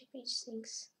see bishop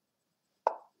h6.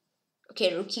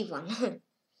 Okay, rook e1.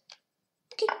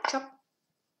 Okay, chop.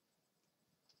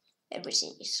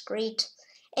 Everything is great.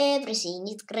 Everything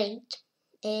is great.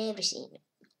 Everything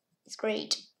is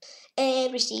great.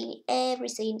 Everything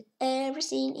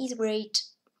is great.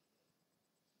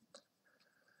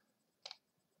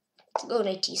 Let's go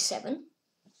knight e7.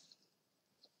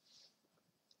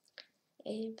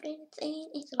 Everything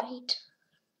is right.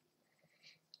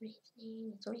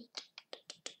 Everything is right.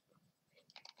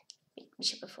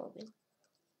 Bishop f4 will.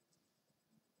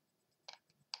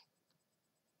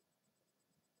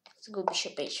 Let's go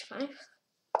bishop h5.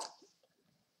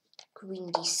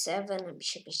 Queen d7 and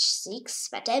bishop h6.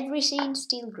 But everything's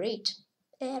still great.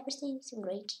 Everything's still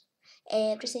great.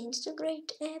 Everything's still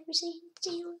great. Everything's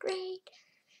still great.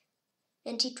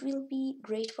 And it will be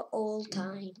great for all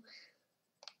time.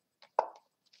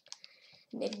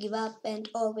 Never give up and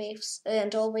always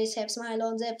have smile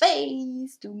on their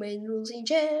face. 2 main rules in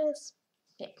chess.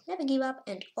 Okay. Never give up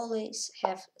and always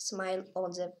have smile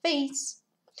on their face.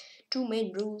 2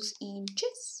 main rules in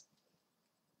chess.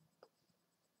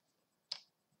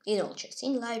 In all chess,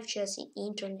 in live chess, in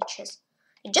internet chess,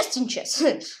 just in chess.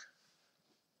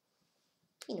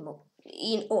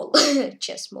 in all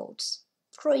chess modes.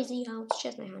 Crazy House,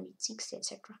 chess 960,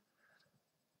 etc.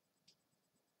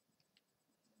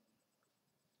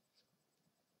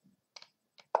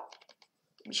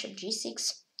 Bishop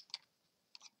g6.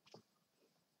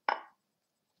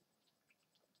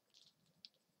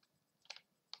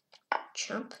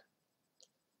 Jump.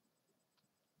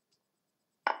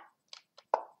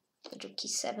 Rook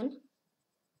e7.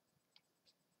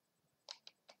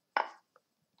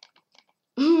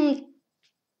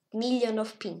 Million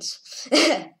of pins.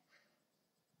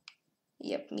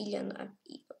 Yep, million of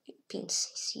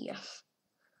pins is here.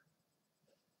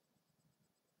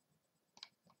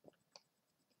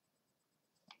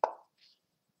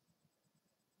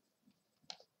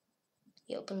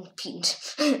 Open pinned.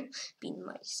 Pin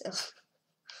myself.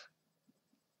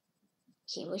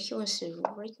 Okay, what he wants to do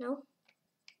right now?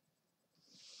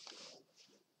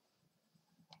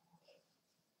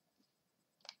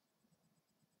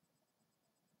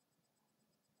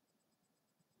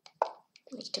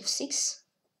 Knight f6.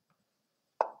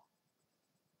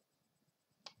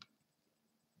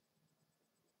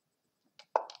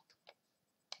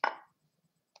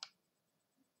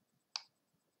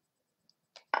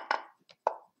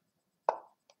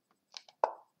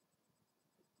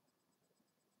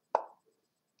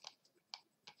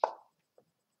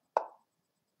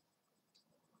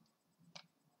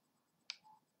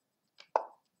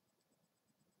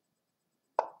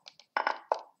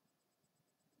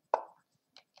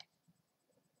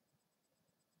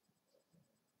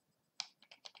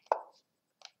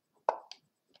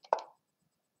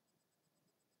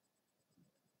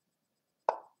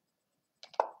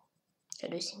 I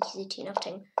do think is it enough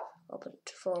time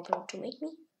for opponent to make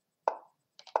me?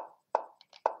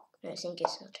 I think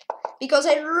it's not. Because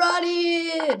I run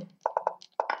it!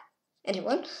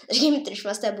 Anyone? The game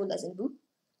Trishmaster doesn't boo.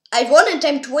 I won in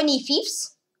time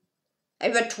 25th. I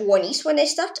got 20s when I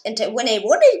start, and when I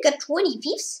won I got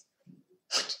 25th.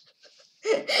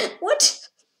 What?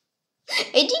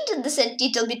 I didn't understand a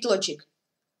little bit logic.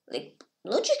 Like,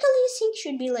 logically I think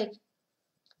should be like,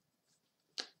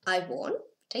 I won,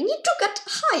 but I need to get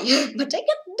high, but I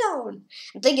got down.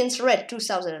 And against Red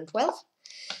 2012.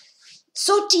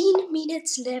 13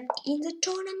 minutes left in the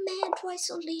tournament. Why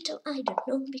so little? I don't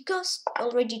know, because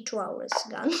already 2 hours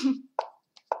gone.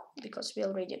 Because we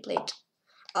already played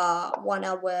 1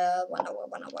 hour,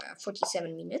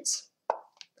 47 minutes.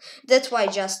 That's why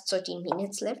just 13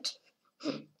 minutes left.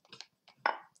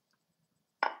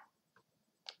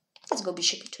 Let's go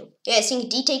bishop e2. Yeah, I think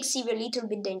d takes c a little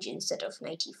bit danger instead of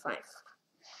knight e5.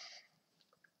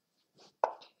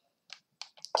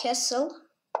 Castle.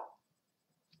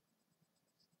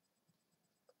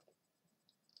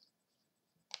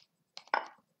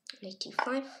 Knight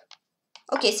e5.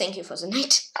 Okay, thank you for the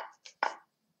knight.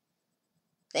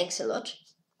 Thanks a lot.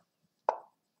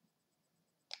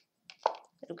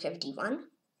 Rook f d1.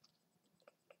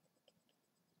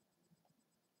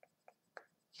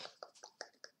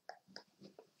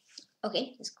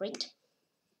 Okay, it's great.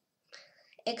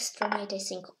 Extra knight, I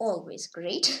think, always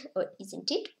great, or isn't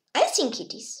it? I think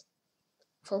it is.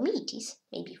 For me it is.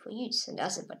 Maybe for you it's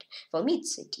another, but for me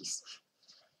it is.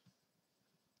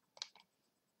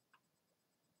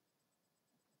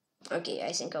 Okay,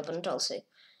 I think opponent also.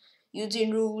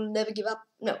 Using rule, never give up.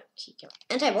 No, he can't.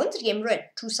 And I won the game Red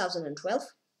 2012.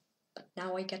 But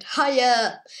now I get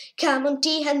higher. Come on,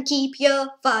 Tykhon, keep your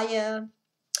fire.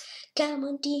 Come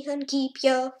on, Tykhon, keep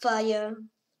your fire.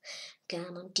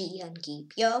 Come on, Tykhon,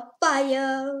 keep your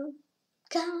fire.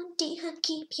 Come on, Tykhon,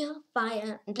 keep your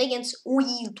fire. And play against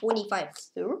Wheel 25,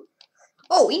 sir.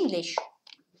 Oh, English.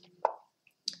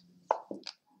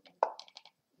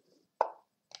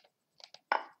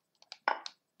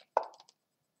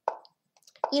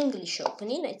 English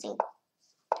opening, I think.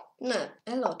 No,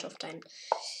 a lot of time.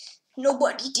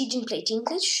 Nobody didn't play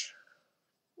English.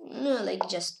 No, like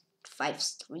just 5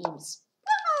 streams.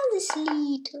 This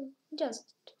little, just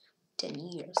 10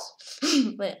 years.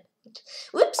 Well,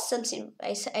 whoops, something,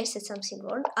 I said something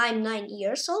wrong. I'm 9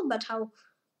 years old, but how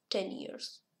 10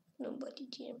 years? Nobody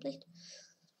didn't play.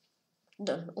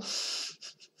 Don't know.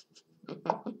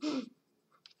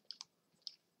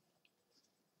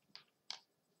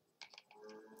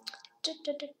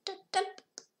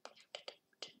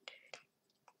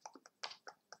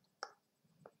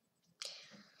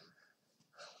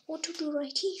 What to do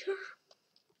right here?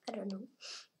 I don't know.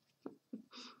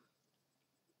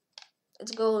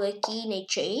 Let's go like King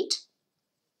H8.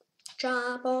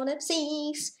 Chop on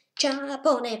F6. Chop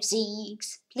on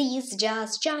F6. Please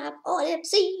just chop on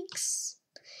F6.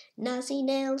 Nothing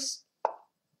else.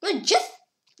 No, just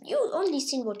you only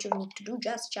seen what you need to do.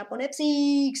 Just chop on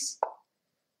F6.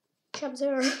 Chop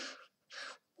there.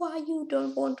 Why you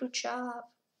don't want to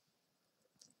chop?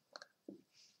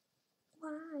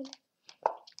 Why?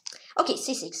 Okay,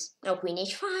 C6. Now Queen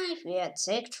H5, yeah,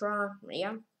 etc.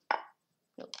 Yeah.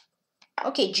 No.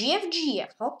 Okay, GF.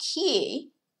 Okay.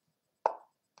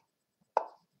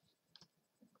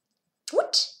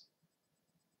 What?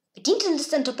 I didn't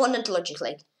understand opponent logic.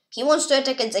 Like, he wants to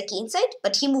attack at the king side,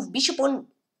 but he moved bishop on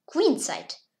queen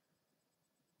side.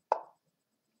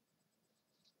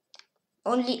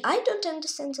 Only I don't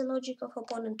understand the logic of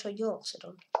opponent, or you also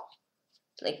don't.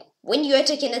 Like, when you're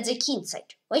attacking at the king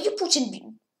side, why are you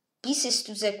putting pieces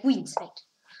to the queen side?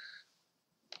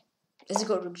 Let's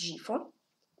go rook g4.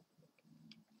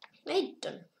 I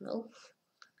don't know.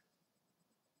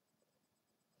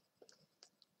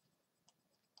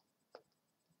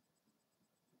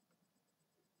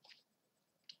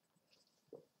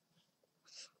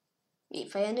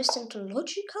 If I understand the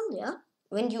logical, yeah,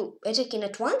 when you attacking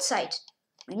at one side,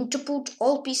 you need to put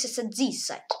all pieces at this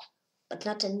side, but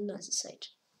not on another side.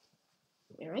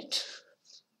 Alright?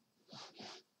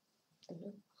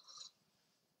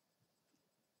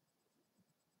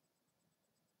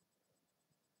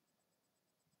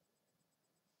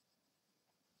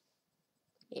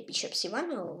 Yeah, bishop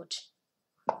c1 or what?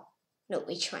 No,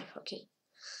 h5, okay.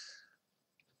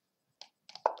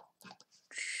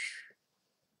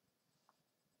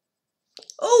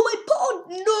 Oh, my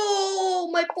pawn!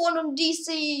 No! My pawn on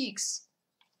d6!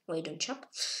 Why don't chop?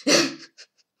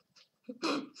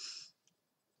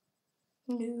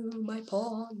 No, my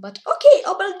pawn. But okay,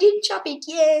 opponent didn't chop it,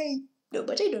 yay! No,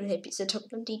 but I don't happy that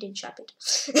opponent didn't chop it.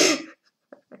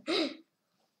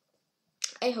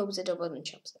 I hope that opponent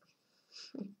chops it.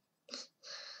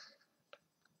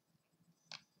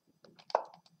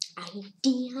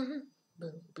 Idea,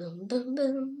 boom, boom, boom,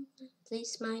 boom. This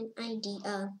is my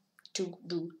idea to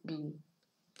do.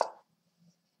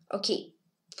 Okay,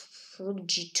 rook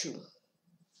g2.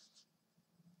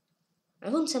 I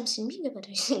want something bigger, but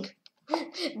I think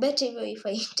better if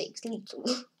I take little.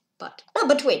 But no,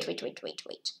 but wait.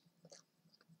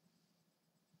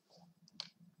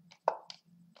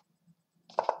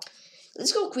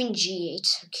 Let's go queen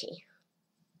g8. Okay.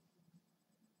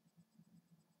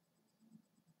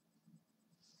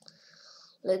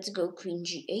 Let's go queen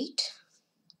g8.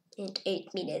 And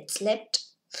 8 minutes left.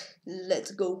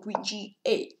 Let's go queen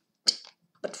g8.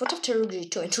 But what after rook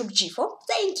g2 and rook g4?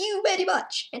 Thank you very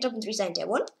much. And open 3 side I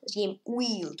won. This game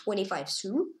wheel 25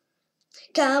 through.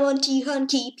 Come on, Tykhon,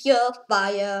 keep your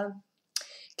fire.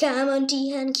 Come on,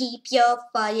 Tykhon, keep your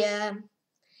fire.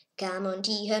 Come on,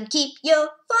 Tykhon, keep your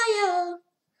fire.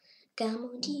 Come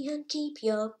on, Tykhon, keep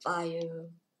your fire.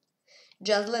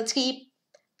 Just let's keep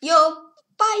your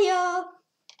fire.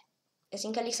 I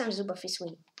think Alexander Zubov is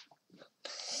winning.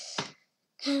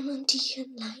 Come on,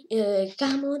 Tykhon,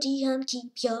 come on, Tykhon,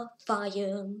 keep your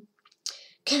fire.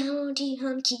 Come on,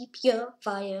 Tykhon, keep your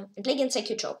fire. And play against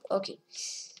IQ Chop. Okay.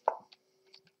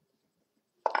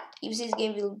 If this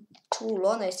game will be too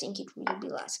long, I think it will be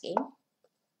last game.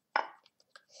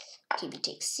 Okay, we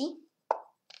take C.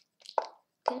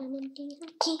 Come on, Tykhon,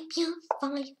 keep your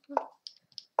fire.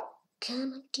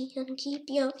 Come on, Tykhon, keep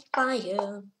your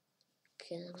fire.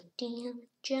 Come on, Tykhon,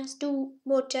 just do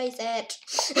what I said.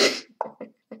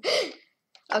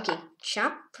 Okay,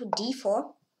 sharp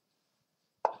D4.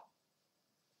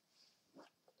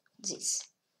 this?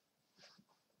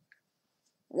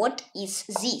 What is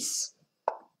this?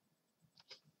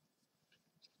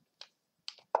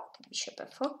 Bishop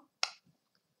f4.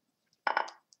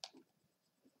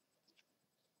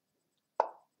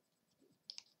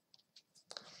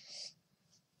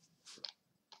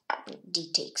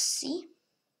 D takes c.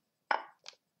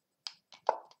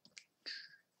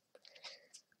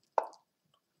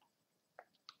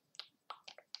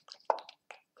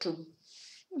 Two.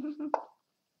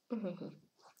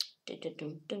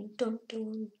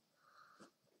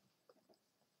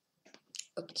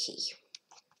 Okay.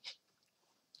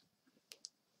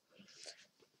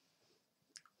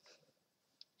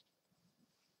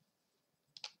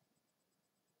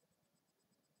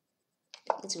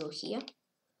 Let's go here.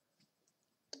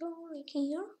 Go right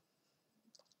here.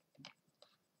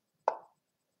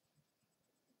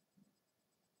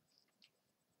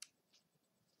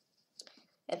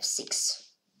 F6.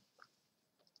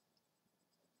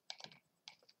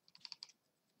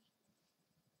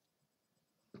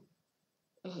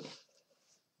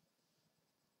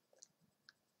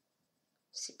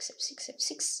 F6,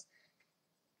 F6.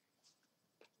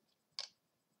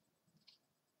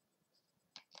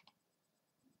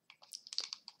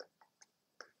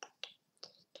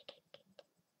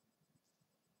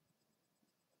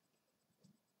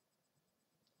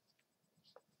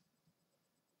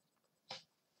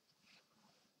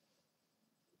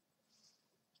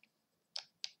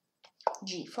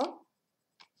 G4.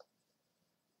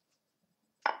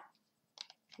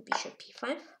 Bishop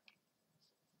P5.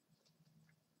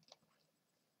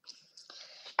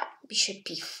 Bishop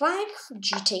P5.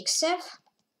 G takes F.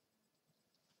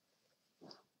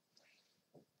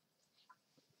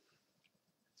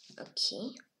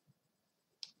 Okay.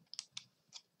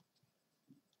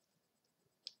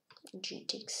 G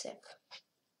takes F.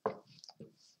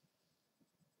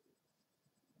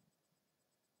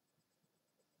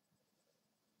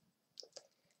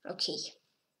 Okay.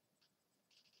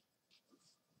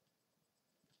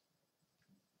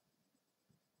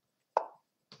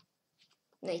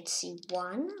 Knight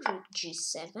C1, rook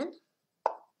G7.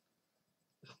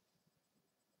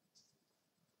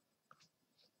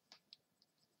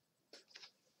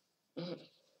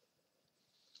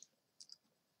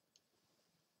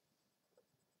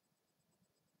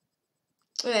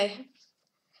 Right.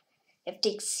 F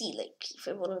takes C, like if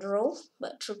I want to roll,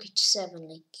 but rook H7,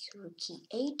 like rook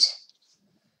E8.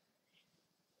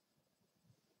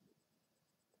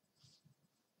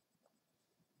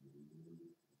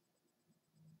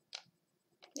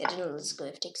 I don't know, let's go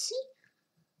F takes C.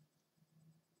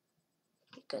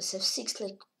 Because F6,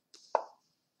 like, I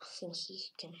think he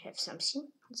can have something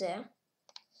there.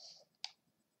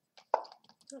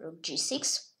 Rook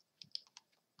G6.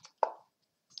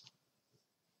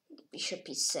 Bishop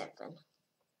E7.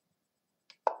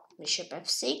 Bishop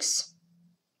F6.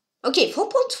 Okay, 4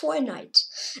 pawns for a knight.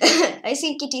 I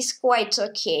think it is quite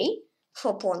okay.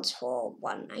 4 pawns for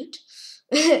one knight.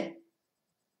 Yeah,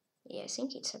 I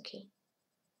think it's okay.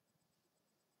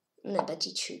 No, but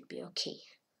it should be okay.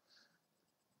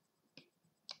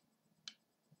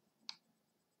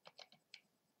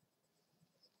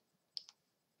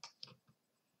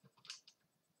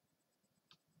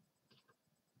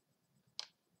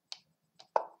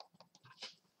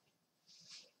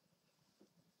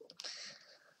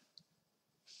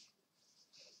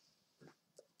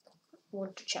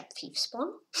 Want to chop 5th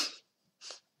pawn.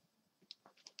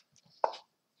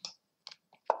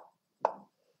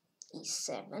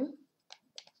 E7.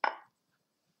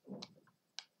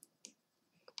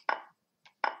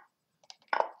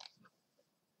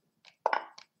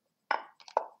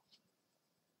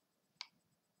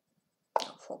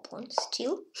 Now 4 pawns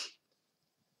still.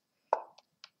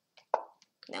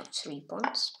 Now 3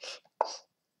 pawns.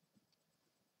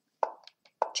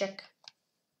 Check.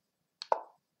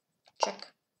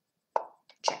 Check.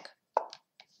 Check.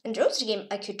 And draws the game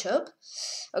Akuturb.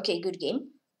 Okay, good game.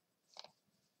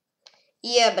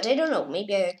 Yeah, but I don't know.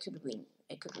 Maybe I could win.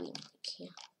 I could win.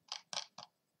 Okay.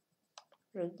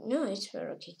 No, it's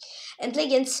very okay. And play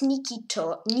against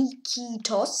Nikitos.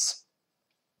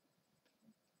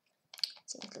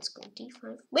 I think let's go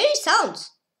D5. Where is sounds?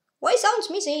 Why is sounds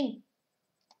missing?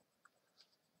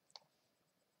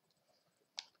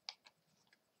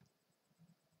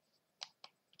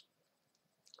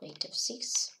 Knight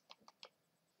F6.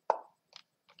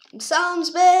 Sounds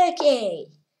back,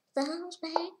 yay! Sounds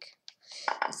back.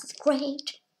 This is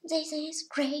great. This is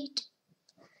great.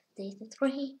 This is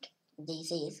great.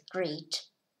 This is great.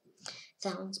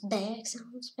 Sounds back,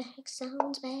 sounds back,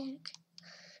 sounds back.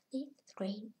 This is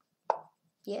great.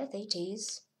 Yeah, it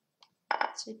is.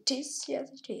 Yes, it is. Yes,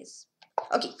 it is.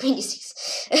 Okay,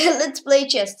 26. Let's play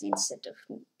chess instead of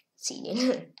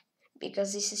singing.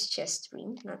 Because this is chess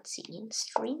stream, not singing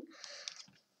stream.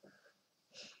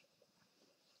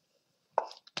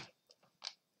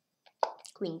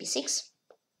 Queen b6.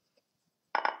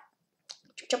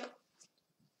 Chop chop.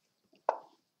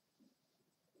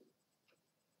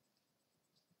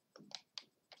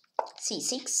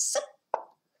 c6.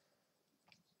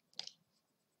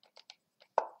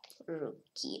 Rook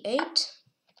e8.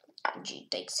 G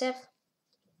takes f.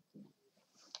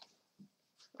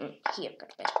 Here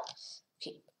got better.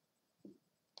 Okay.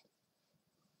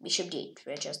 Bishop d8.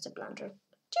 We're just a blunder.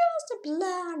 Just a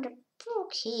blunder.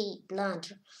 Okay,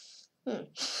 blunder.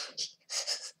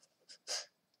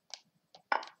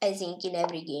 I think in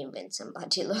every game when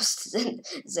somebody lost, then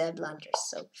they're blunders.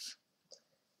 So,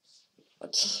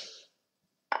 okay.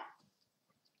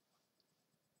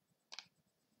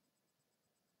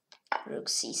 Rook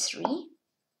c3.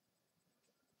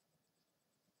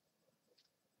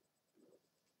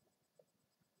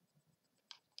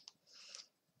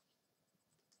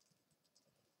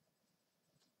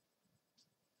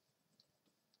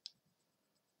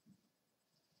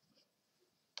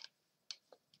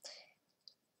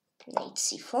 Knight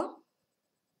c4.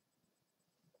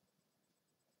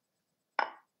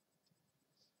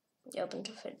 Open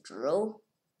to a draw.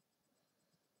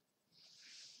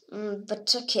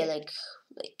 But okay, like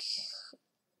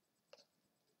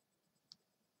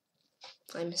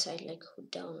I'm aside, like who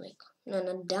down, like no,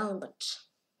 not down, but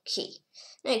okay.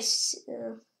 Next,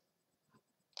 no,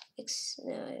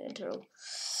 draw.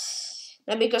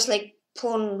 No, because like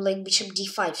pawn, like bishop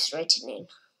d5 is threatening.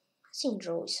 I think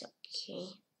draw is okay.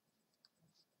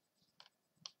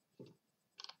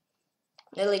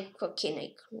 I like okay,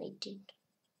 like 19.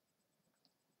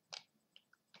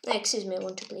 Excuse me, I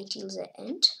want to play till the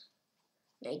end.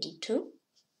 92.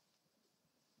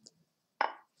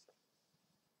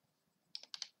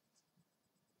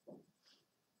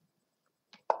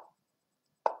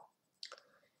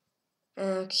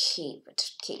 Okay,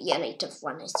 but okay, yeah, knight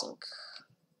f1, I think.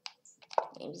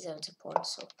 Maybe that's a pawn,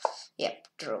 so yep,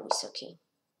 draw is okay.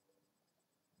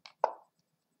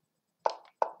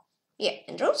 Yeah,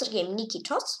 and draws the game, Nikki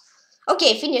toss.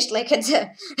 Okay, finished like at the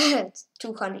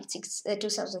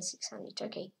 2600,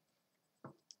 okay.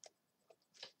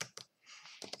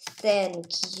 Thank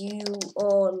you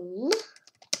all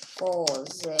for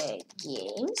the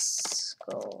games.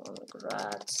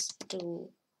 Congrats to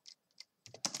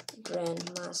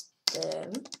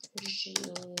Grandmaster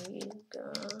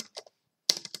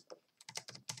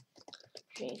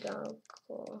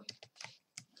Gigalko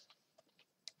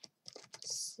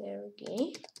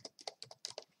Sergey.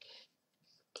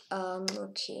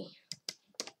 Okay.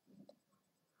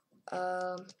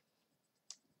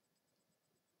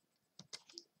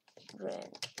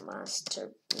 Grandmaster.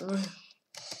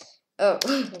 Oh,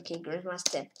 okay,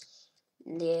 Grandmaster.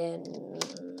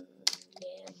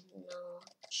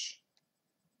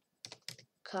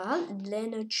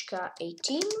 Lenochka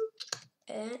 18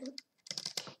 and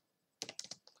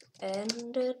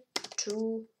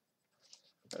to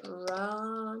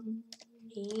run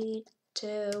it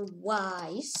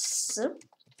wise.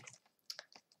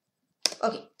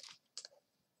 Okay.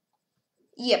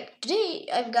 Yep, today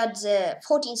I've got the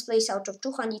 14th place out of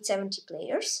 270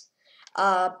 players.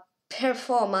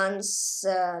 Performance,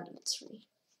 let's read.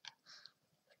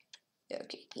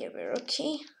 Okay, here we're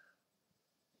okay.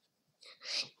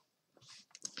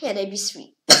 Yeah, they'd be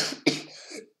 3.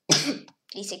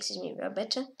 D6 is maybe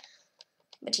better.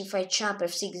 But if I chop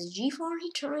f6, g4,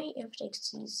 he try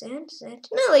f6, z,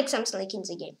 no, like something like in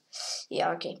the game.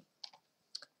 Yeah, okay.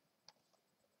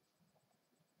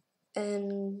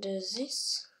 And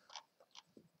this.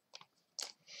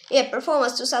 Yeah,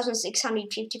 performance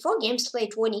 2654, games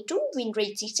played 22, win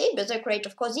rate 68, berserk rate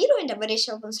of course 0, and average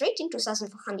weapons rating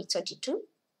 2432.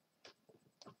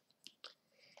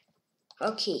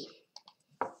 Okay.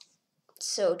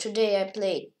 So today I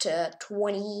played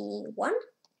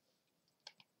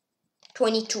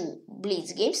 22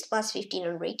 Blitz games, plus 15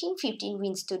 on rating, 15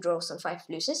 wins, 2 draws, and 5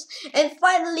 losses. And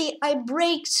finally, I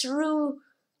break through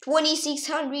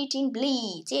 2600 in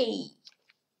Blitz. Yay!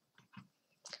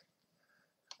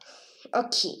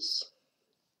 Okay.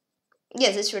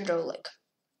 Yeah, this will draw like.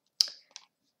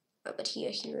 But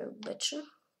here he will better.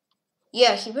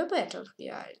 Yeah, he will better.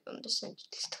 Yeah, I understand.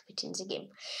 Stop it in the game.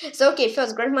 So, okay,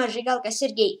 first Grandmaster Gigalka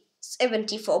Sergey,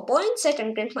 74 points.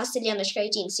 Second Grandmaster Lenochka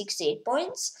 18, 68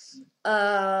 points.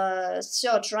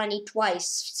 Third Rani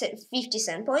twice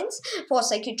 57 points,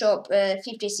 fourth IQ Top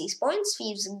 56 points,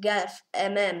 fifth Gaff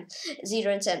MM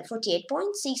 0 and 7 48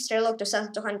 points, sixth Relog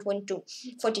 2222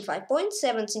 45 points,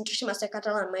 seventh International Master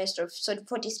Catalan Maestro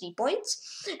 43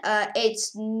 points,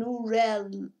 eighth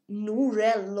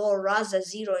Loraza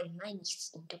 0 and 9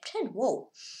 is in top 10, whoa,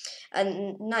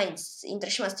 and ninth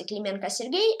International Master Klimenko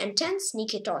Sergey, and 10th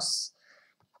Nikitos.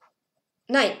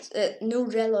 Ninth,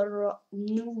 Nureloraza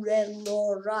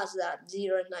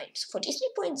 09, 43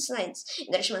 points. Ninth,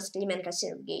 International Klimenko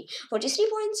Sergey, 43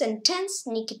 points, and 10th,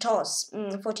 Nikitos,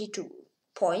 42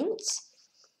 points.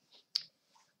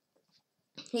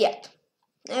 Yep.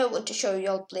 I want to show you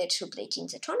all players who played in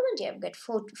the tournament. Yeah, I've got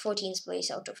 14th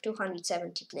place out of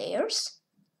 270 players.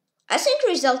 I think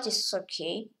result is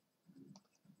okay.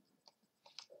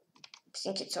 I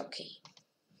think it's okay.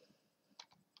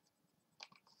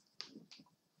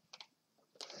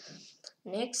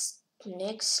 Next.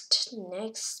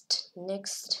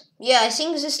 Yeah, I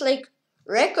think this is like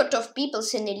record of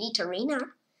peoples in Elite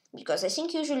Arena, because I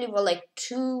think usually we're like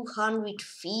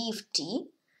 250,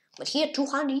 but here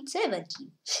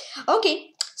 270.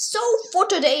 Okay, so for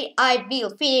today I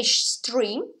will finish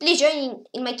stream. Please join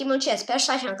in my team on chess,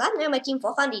 Persuasion Club. Now my team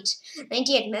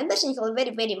 498 members, and thank you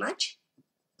very, very much.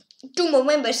 2 more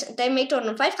members, and I may turn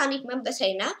on 500 members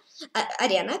arena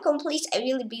complete. I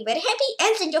will be very happy,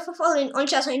 and thank you for following on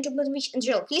chess on YouTube, Twitch, and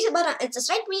drill. Please button and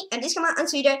subscribe me, and this command on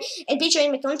Twitter, and please join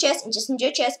me on chess, and just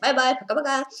enjoy chess. Bye bye, paka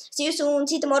paka. See you soon,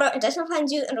 see you tomorrow, and that's will find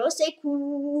you, and I'll stay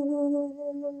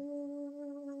cool.